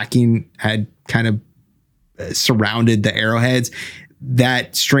packing had kind of surrounded the arrowheads,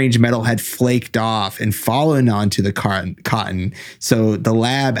 that strange metal had flaked off and fallen onto the cotton. So the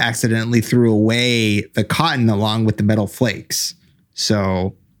lab accidentally threw away the cotton along with the metal flakes.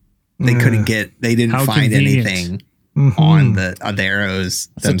 So they they didn't How find convenient. anything on the arrows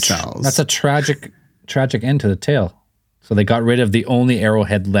themselves. That's a tragic end to the tale. So they got rid of the only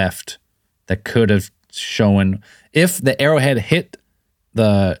arrowhead left that could have shown if the arrowhead hit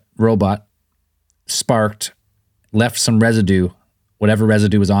the robot, sparked, left some residue. Whatever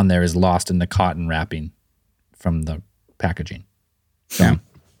residue was on there is lost in the cotton wrapping from the packaging. Yeah.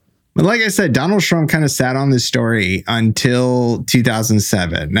 But like I said, Donald Trump kind of sat on this story until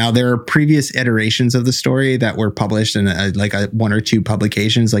 2007. Now, there are previous iterations of the story that were published in one or two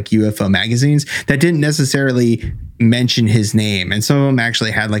publications like UFO magazines that didn't necessarily mention his name. And some of them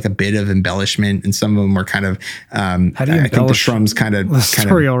actually had like a bit of embellishment, and some of them were kind of, How do you I think the embellish Shrums kind of the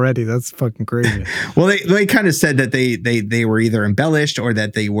story already? That's fucking crazy. well, they kind of said that they were either embellished or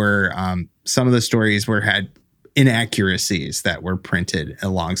that they were, some of the stories had inaccuracies that were printed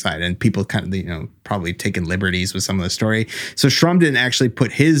alongside, and people kind of, probably taking liberties with some of the story. So Shrum didn't actually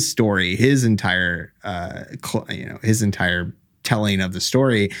put his story, his entire telling of the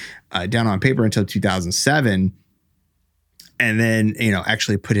story down on paper until 2007. And then,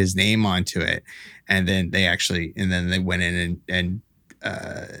 actually put his name onto it. And then they went in and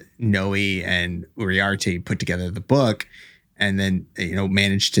Noe and Uriarte put together the book, and then,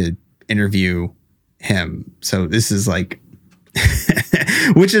 managed to interview him. So this is like,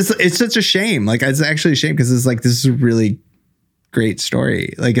 it's such a shame. Like, it's actually a shame, because it's like, this is a really great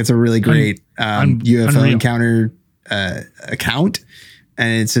story. Like, it's a really great UFO unreal. encounter account.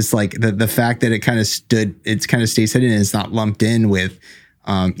 And it's just like the fact that it kind of stays hidden and it's not lumped in with,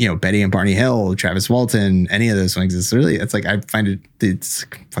 Betty and Barney Hill, Travis Walton, any of those things. It's like, I find it's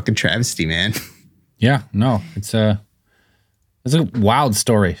fucking travesty, man. Yeah, no, it's a wild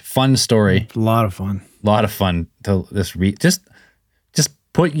story, fun story. A lot of fun. A lot of fun to this read. Just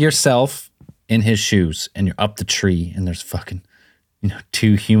put yourself in his shoes, and you're up the tree, and there's fucking,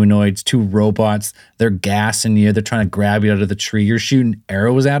 two humanoids, two robots. They're gassing you. They're trying to grab you out of the tree. You're shooting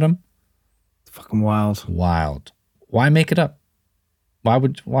arrows at them. It's fucking wild. Wild. Why make it up?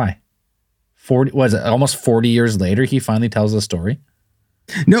 Why? 40, was it almost 40 years later, he finally tells the story?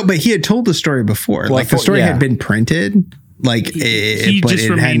 No, but he had told the story before. Well, the story had been printed. Like, He but just it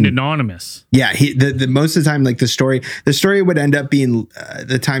remained hadn't- anonymous. Yeah, the most of the time, like the story would end up being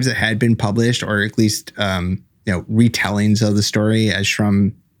the times it had been published, or at least retellings of the story as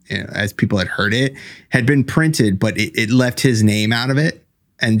Shrum, as people had heard it, had been printed, but it left his name out of it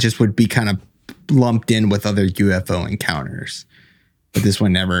and just would be kind of lumped in with other UFO encounters. But this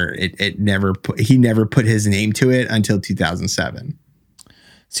one he never put his name to it until 2007.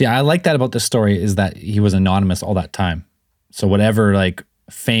 See, I like that about this story, is that he was anonymous all that time. So whatever, like,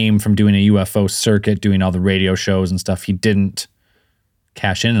 fame from doing a UFO circuit, doing all the radio shows and stuff, he didn't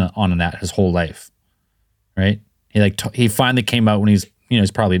cash in on that his whole life, right? He finally came out when he's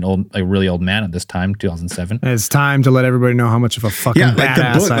probably a really old man at this time, 2007. It's time to let everybody know how much of a fucking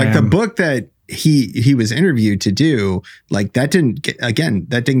badass I am. The book that he was interviewed to do, like, that didn't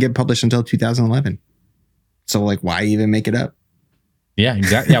get published until 2011. So, like, why even make it up? Yeah,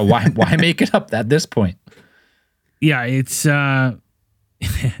 exactly. Yeah, why make it up at this point? Yeah, it's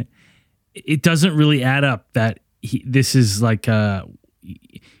it doesn't really add up that this is like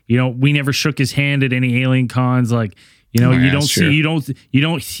we never shook his hand at any alien cons. Like, you don't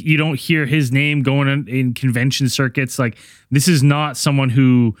hear his name going in convention circuits. Like, this is not someone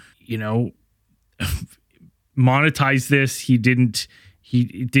who monetized this. He didn't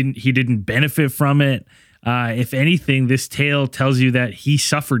benefit from it. If anything, this tale tells you that he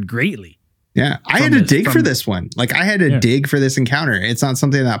suffered greatly. Yeah, I had to dig for this one. Like, I had to dig for this encounter. It's not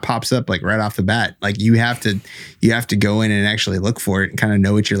something that pops up like right off the bat. Like, you have to go in and actually look for it and kind of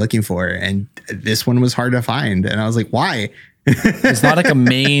know what you're looking for. And this one was hard to find. And I was like, why? It's not like a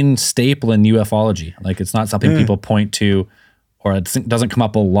main staple in ufology. Like, it's not something people point to, or it doesn't come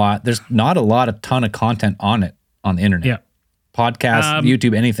up a lot. There's not a ton of content on it on the internet. Yeah. Podcast,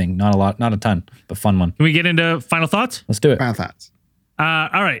 YouTube, anything. Not a lot, not a ton, but fun one. Can we get into final thoughts? Let's do it. Final thoughts.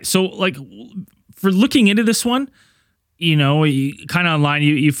 All right. So, like, for looking into this one, you kind of online,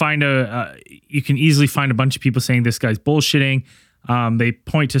 you find you can easily find a bunch of people saying this guy's bullshitting. They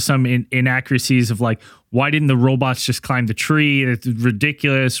point to some inaccuracies of, like, why didn't the robots just climb the tree? It's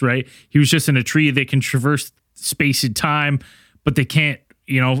ridiculous, right? He was just in a tree. They can traverse space and time, but they can't,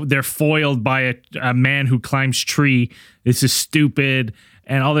 they're foiled by a man who climbs tree. This is stupid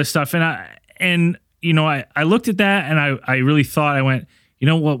and all this stuff. And I looked at that and I really thought, I went, you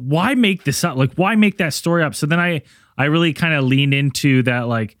know what, why make this up? Like, why make that story up? So then I really kind of leaned into that.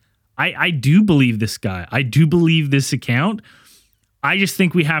 Like, I do believe this guy. I do believe this account. I just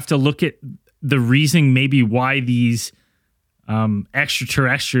think we have to look at the reasoning, maybe why these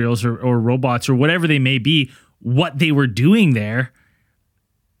extraterrestrials or robots or whatever they may be, what they were doing there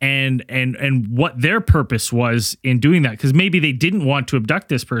and what their purpose was in doing that. Because maybe they didn't want to abduct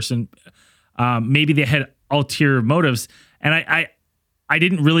this person. Maybe they had ulterior motives. And I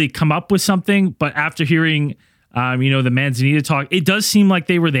didn't really come up with something, but after hearing the Manzanita talk, it does seem like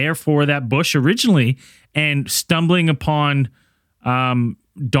they were there for that bush originally, and stumbling upon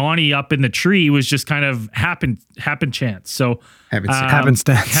Donnie up in the tree was just kind of happen chance. So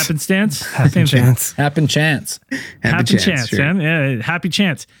happenstance, happen chance, sure. Man. Yeah, happy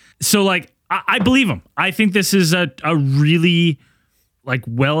chance. So like, I believe him. I think this is a really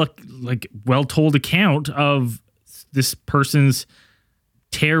well told account of this person's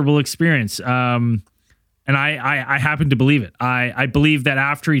terrible experience. And I happen to believe it. I believe that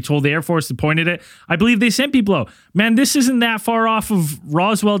after he told the Air Force and pointed it, I believe they sent people out. Man, this isn't that far off of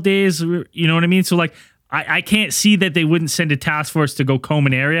Roswell days. You know what I mean? So like, I can't see that they wouldn't send a task force to go comb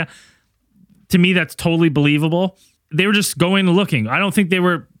an area. To me, that's totally believable. They were just going and looking. I don't think they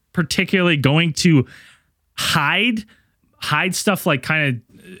were particularly going to hide stuff like kind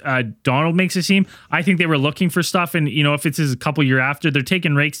of Donald makes it seem. I think they were looking for stuff, and if it's a couple years after, they're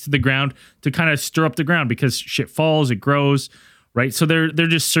taking rakes to the ground to kind of stir up the ground because shit falls, it grows, right? So they're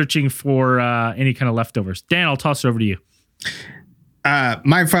just searching for any kind of leftovers. Dan, I'll toss it over to you.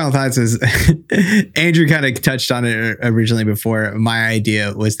 My final thoughts is Andrew kind of touched on it originally before. My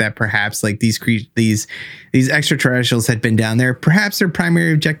idea was that perhaps like these extraterrestrials had been down there. Perhaps their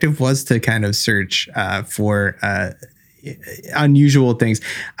primary objective was to kind of search for unusual things.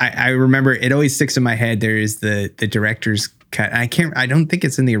 I remember it always sticks in my head. There is the director's cut. I don't think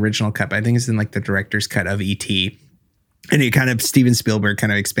it's in the original cut, but I think it's in like the director's cut of E.T. And it kind of Steven Spielberg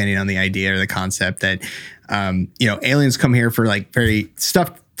kind of expanding on the idea or the concept that aliens come here for like very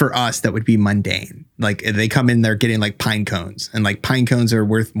stuff for us that would be mundane. Like they come in, they're getting like pine cones, and like pine cones are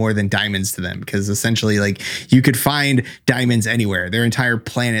worth more than diamonds to them because essentially like you could find diamonds anywhere. Their entire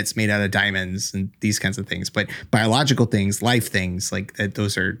planet's made out of diamonds and these kinds of things. But biological things, life things like that,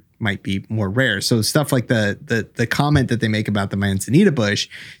 those might be more rare. So stuff like the comment that they make about the Manzanita bush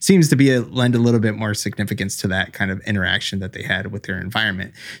seems to be lend a little bit more significance to that kind of interaction that they had with their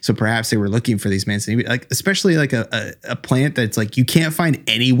environment. So perhaps they were looking for these Manzanita, like especially like a plant that's like you can't find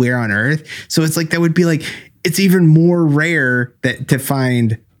anywhere on Earth. So it's like that would be like it's even more rare that to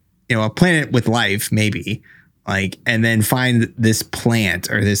find a planet with life maybe like and then find this plant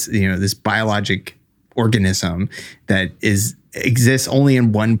or this this biologic organism that exists only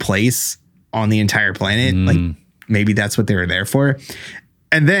in one place on the entire planet. Like maybe that's what they were there for.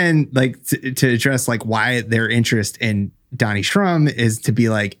 And then like to address like why their interest in Donnie Shrum is to be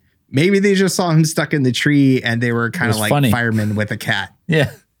like, maybe they just saw him stuck in the tree and they were kind of like funny firemen with a cat.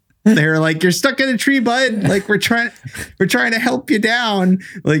 Yeah. They were like, you're stuck in a tree, bud. Like we're trying to help you down.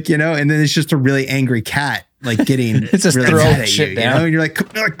 Like, and then it's just a really angry cat, like getting it's just really mad at you, down. And you're like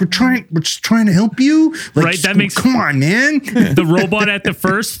we're just trying to help you. Like, right. That makes come on, man. The robot at the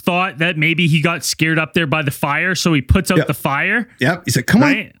first thought that maybe he got scared up there by the fire. So he puts out the fire. Yep. He's like, come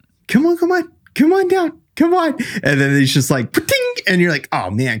on down. Come on. And then he's just like, ting, and you're like, oh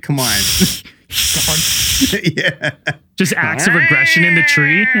man, come on. Yeah. Just acts of aggression in the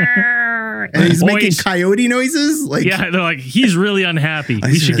tree. And he's making coyote noises. Like, yeah, they're like, he's really unhappy.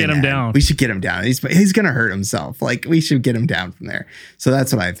 We should get him down. We should get him down. He's going to hurt himself. Like, we should get him down from there. So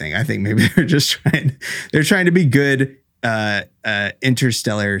that's what I think. I think maybe they're trying to be good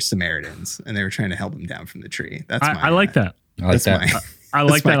interstellar Samaritans, and they were trying to help him down from the tree. That's I like that. I like that. I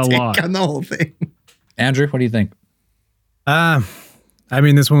like that a lot. On the whole thing. Andrew, what do you think? I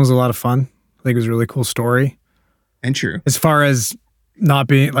mean, this one was a lot of fun. I think it was a really cool story. And true. As far as not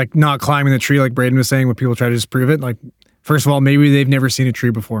climbing the tree, like Braden was saying, when people try to disprove it, like, first of all, maybe they've never seen a tree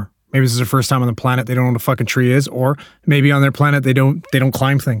before. Maybe this is their first time on the planet. They don't know what a fucking tree is, or maybe on their planet they don't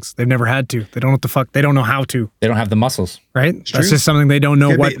climb things. They've never had to. They don't know what the fuck. They don't know how to. They don't have the muscles, right? That's just something they don't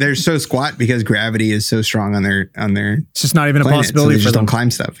know. They're so squat because gravity is so strong on their. It's just not even planet, a possibility so they for just them. Don't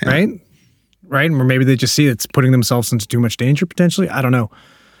climb stuff, yeah. right? Or maybe they just see it's putting themselves into too much danger potentially. I don't know.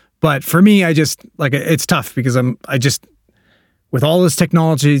 But for me, I just like it's tough because with all this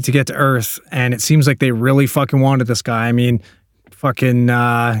technology to get to Earth, and it seems like they really fucking wanted this guy. I mean, fucking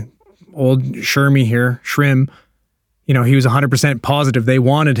old Shrim, he was 100% positive they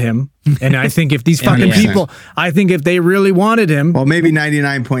wanted him. And I think if these fucking 100%. people, I think if they really wanted him, Well, maybe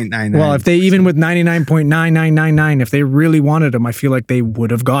 99.99. well, if they even with 99.9999, if they really wanted him, I feel like they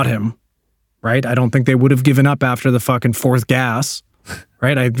would have got him, right? I don't think they would have given up after the fucking fourth gas,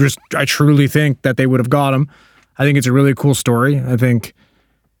 right? I truly think that they would have got him. I think it's a really cool story. I think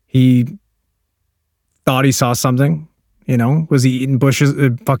he thought he saw something, was he eating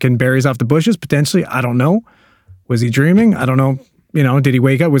fucking berries off the bushes? Potentially. I don't know. Was he dreaming? I don't know. Did he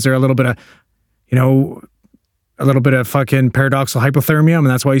wake up? Was there a little bit of fucking paradoxical hypothermia? And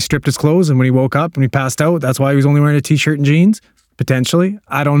that's why he stripped his clothes. And when he woke up and he passed out, that's why he was only wearing a t-shirt and jeans. Potentially.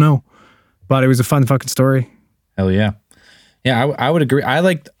 I don't know. But it was a fun fucking story. Hell yeah. Yeah, I would agree. I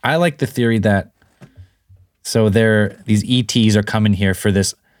like the theory that these ETs are coming here for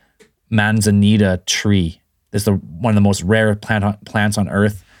this manzanita tree. This is one of the most rare plants on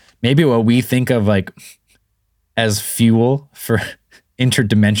Earth. Maybe what we think of like as fuel for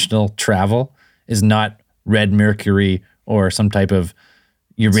interdimensional travel is not red mercury or some type of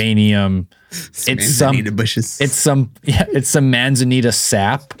uranium. It's some manzanita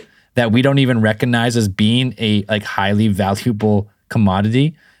sap that we don't even recognize as being a like highly valuable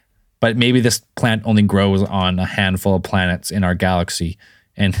commodity. But maybe this plant only grows on a handful of planets in our galaxy.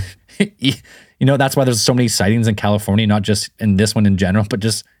 And that's why there's so many sightings in California, not just in this one in general, but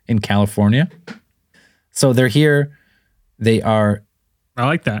just in California. So they're here. I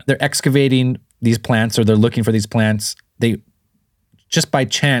like that. They're excavating these plants, or they're looking for these plants. They just by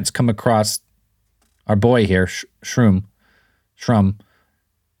chance come across our boy here, Shroom.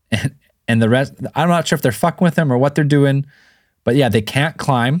 And the rest, I'm not sure if they're fucking with him or what they're doing. But yeah, they can't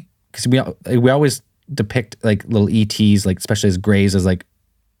climb because we always depict like little ETs, like especially as greys, as like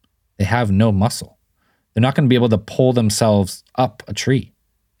they have no muscle. They're not going to be able to pull themselves up a tree.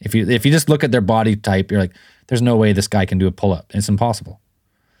 If you just look at their body type, you're like, there's no way this guy can do a pull-up. It's impossible.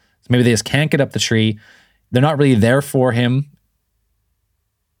 So maybe they just can't get up the tree. They're not really there for him.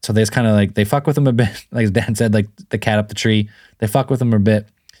 So they just kind of like, they fuck with him a bit. Like Dan said, like the cat up the tree. They fuck with him a bit.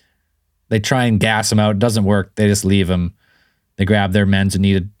 They try and gas him out. It doesn't work. They just leave him. They grab their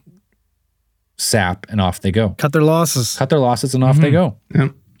manzanita sap and off they go. Cut their losses and off they go.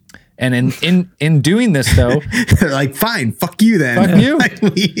 Yep. And in doing this though, they're like, fine, fuck you then.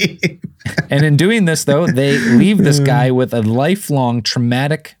 Fuck you. And in doing this though, they leave this guy with a lifelong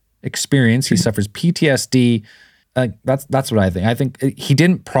traumatic experience. He suffers PTSD. That's what I think. I think he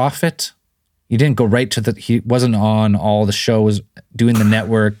didn't profit. He didn't go right to he wasn't on all the shows doing the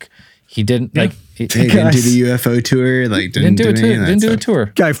network. He didn't he didn't do the UFO tour. Like didn't do a tour.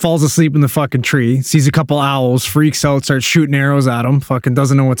 Guy falls asleep in the fucking tree, sees a couple owls, freaks out, starts shooting arrows at him, fucking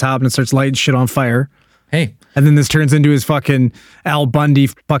doesn't know what's happening, starts lighting shit on fire. Hey. And then this turns into his fucking Al Bundy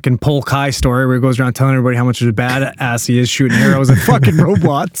fucking Polk High story where he goes around telling everybody how much of a badass he is shooting arrows at fucking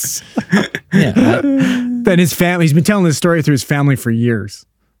robots. Yeah. Then his family, he's been telling this story through his family for years.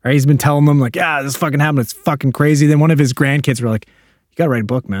 Right? He's been telling them like, this fucking happened. It's fucking crazy. Then one of his grandkids were like, you gotta write a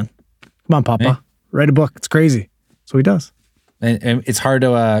book, man. Come on, Papa. Hey. Write a book. It's crazy. So he does. And it's hard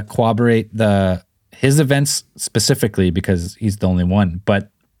to corroborate his events specifically because he's the only one. But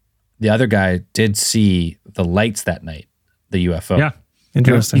the other guy did see the lights that night, the UFO. Yeah.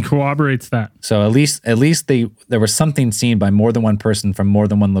 Interesting. He corroborates that. So at least there was something seen by more than one person from more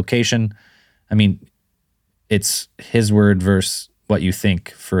than one location. I mean, it's his word versus what you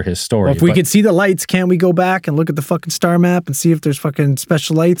think for his story. Well, if we could see the lights, can't we go back and look at the fucking star map and see if there's fucking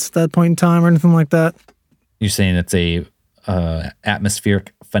special lights at that point in time or anything like that? You're saying it's a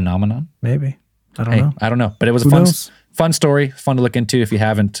atmospheric phenomenon? Maybe. I don't know. I don't know. But it was a fun story, fun to look into if you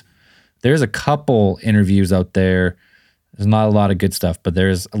haven't. There's a couple interviews out there. There's not a lot of good stuff, but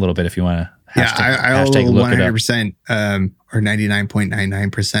there's a little bit if you want to hashtag look it up. 100% or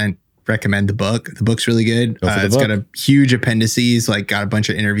 99.99% recommend the book. The book's really good. It's got a huge appendices, like got a bunch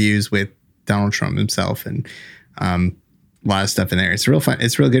of interviews with Donald Trump himself and a lot of stuff in there. It's real fun.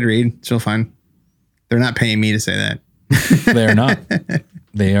 It's real good to read. It's real fun. They're not paying me to say that. They are not.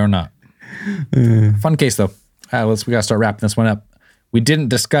 They are not. Fun case though. We got to start wrapping this one up. We didn't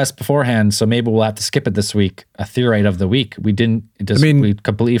discuss beforehand, so maybe we'll have to skip it this week. A theorite of the week. We didn't. We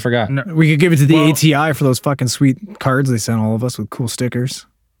completely forgot. No, we could give it to the ATI for those fucking sweet cards they sent all of us with cool stickers.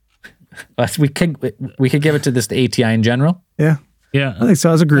 We could give it to the ATI in general. Yeah. Yeah. I think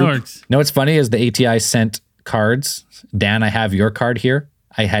so as a group. No, what's funny is the ATI sent cards. Dan, I have your card here.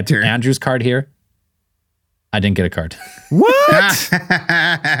 I had Andrew's card here. I didn't get a card. What?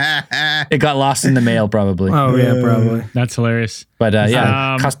 It got lost in the mail probably. Oh yeah, probably. That's hilarious. But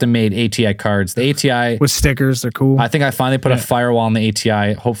custom made ATI cards. The ATI with stickers, they're cool. I think I finally put a firewall on the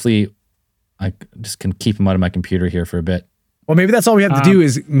ATI. Hopefully I just can keep them out of my computer here for a bit. Well, maybe that's all we have to do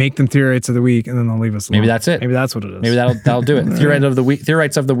is make them theorites of the week, and then they'll leave us alone. Maybe that's it. Maybe that's what it is. Maybe that'll do it.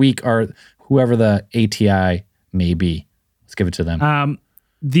 Theorites of the week are whoever the ATI may be. Let's give it to them.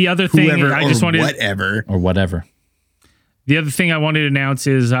 The other thing Whoever I just or wanted whatever. Or whatever. The other thing I wanted to announce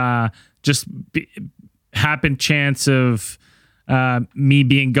is happened chance of me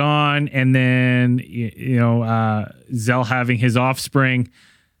being gone, and then Zell having his offspring.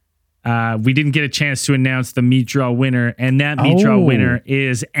 We didn't get a chance to announce the meat draw winner, and that meat draw winner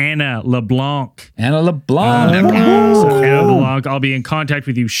is Anna LeBlanc. Anna LeBlanc. So Anna LeBlanc, I'll be in contact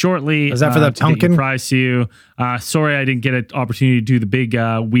with you shortly. Is that for the to get pumpkin? your prize to you. Sorry, I didn't get an opportunity to do the big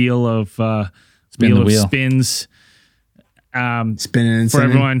wheel of spins. Spinning and for singing.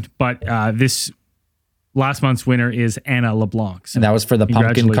 everyone, but this last month's winner is Anna LeBlanc. So And that was for the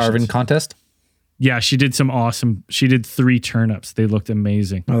pumpkin congratulations. carving contest? Yeah, she did she did 3 turnips. They looked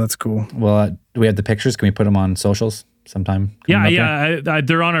amazing. Oh, that's cool. Well, do we have the pictures? Can we put them on socials sometime? coming up here?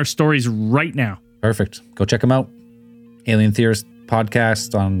 They're on our stories right now. Perfect. Go check them out. Alien Theorist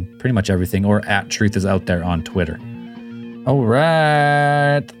podcast on pretty much everything, or at Truth is Out There on Twitter. All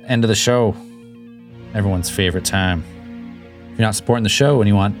right. End of the show. Everyone's favorite time. If you're not supporting the show and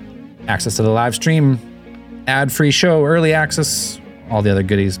you want access to the live stream, ad-free show, early access, all the other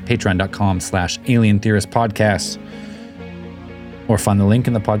goodies, patreon.com/Alien Theorist Podcast, or find the link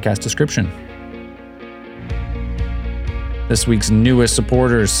in the podcast description. This week's newest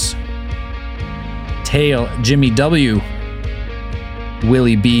supporters: Tail, Jimmy W,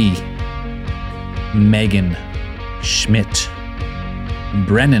 Willie B, Megan, Schmidt,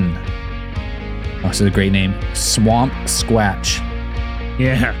 Brennan. Oh, this is a great name. Swamp Squatch.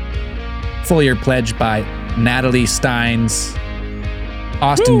 Yeah. Full year pledge by Natalie Steins,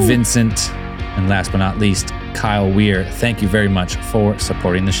 Austin Vincent, and last but not least, Kyle Weir. Thank you very much for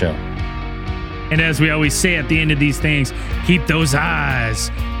supporting the show. And as we always say at the end of these things, keep those eyes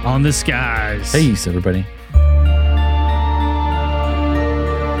on the skies. Peace, everybody.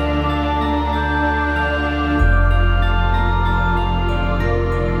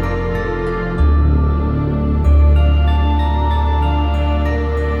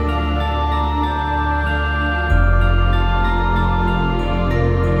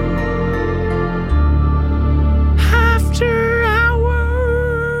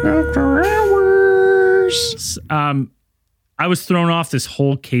 I was thrown off this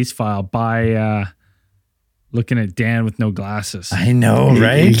whole case file by looking at Dan with no glasses. I know,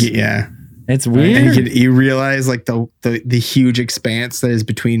 right? Yeah. It's And weird. you realize like the huge expanse that is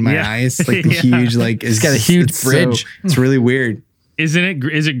between my eyes, like the Yeah. huge like It's got a huge bridge. it's really weird. Isn't it?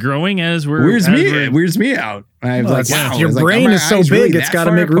 Is it growing as we're? It weirds me out. I'm Well, like, it's- wow, your it's like, brain are my is so eyes big, really it's that got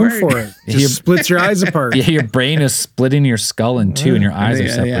to far make room apart? for it. You- Just splits your eyes apart. Yeah, your brain is splitting your skull in two, and your eyes are Yeah,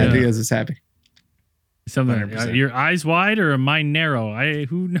 separated. I think that's what's happening. Something. 100%. Your eyes wide or am I narrow?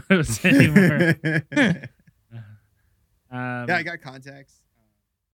 Who knows anymore? Yeah, I got contacts.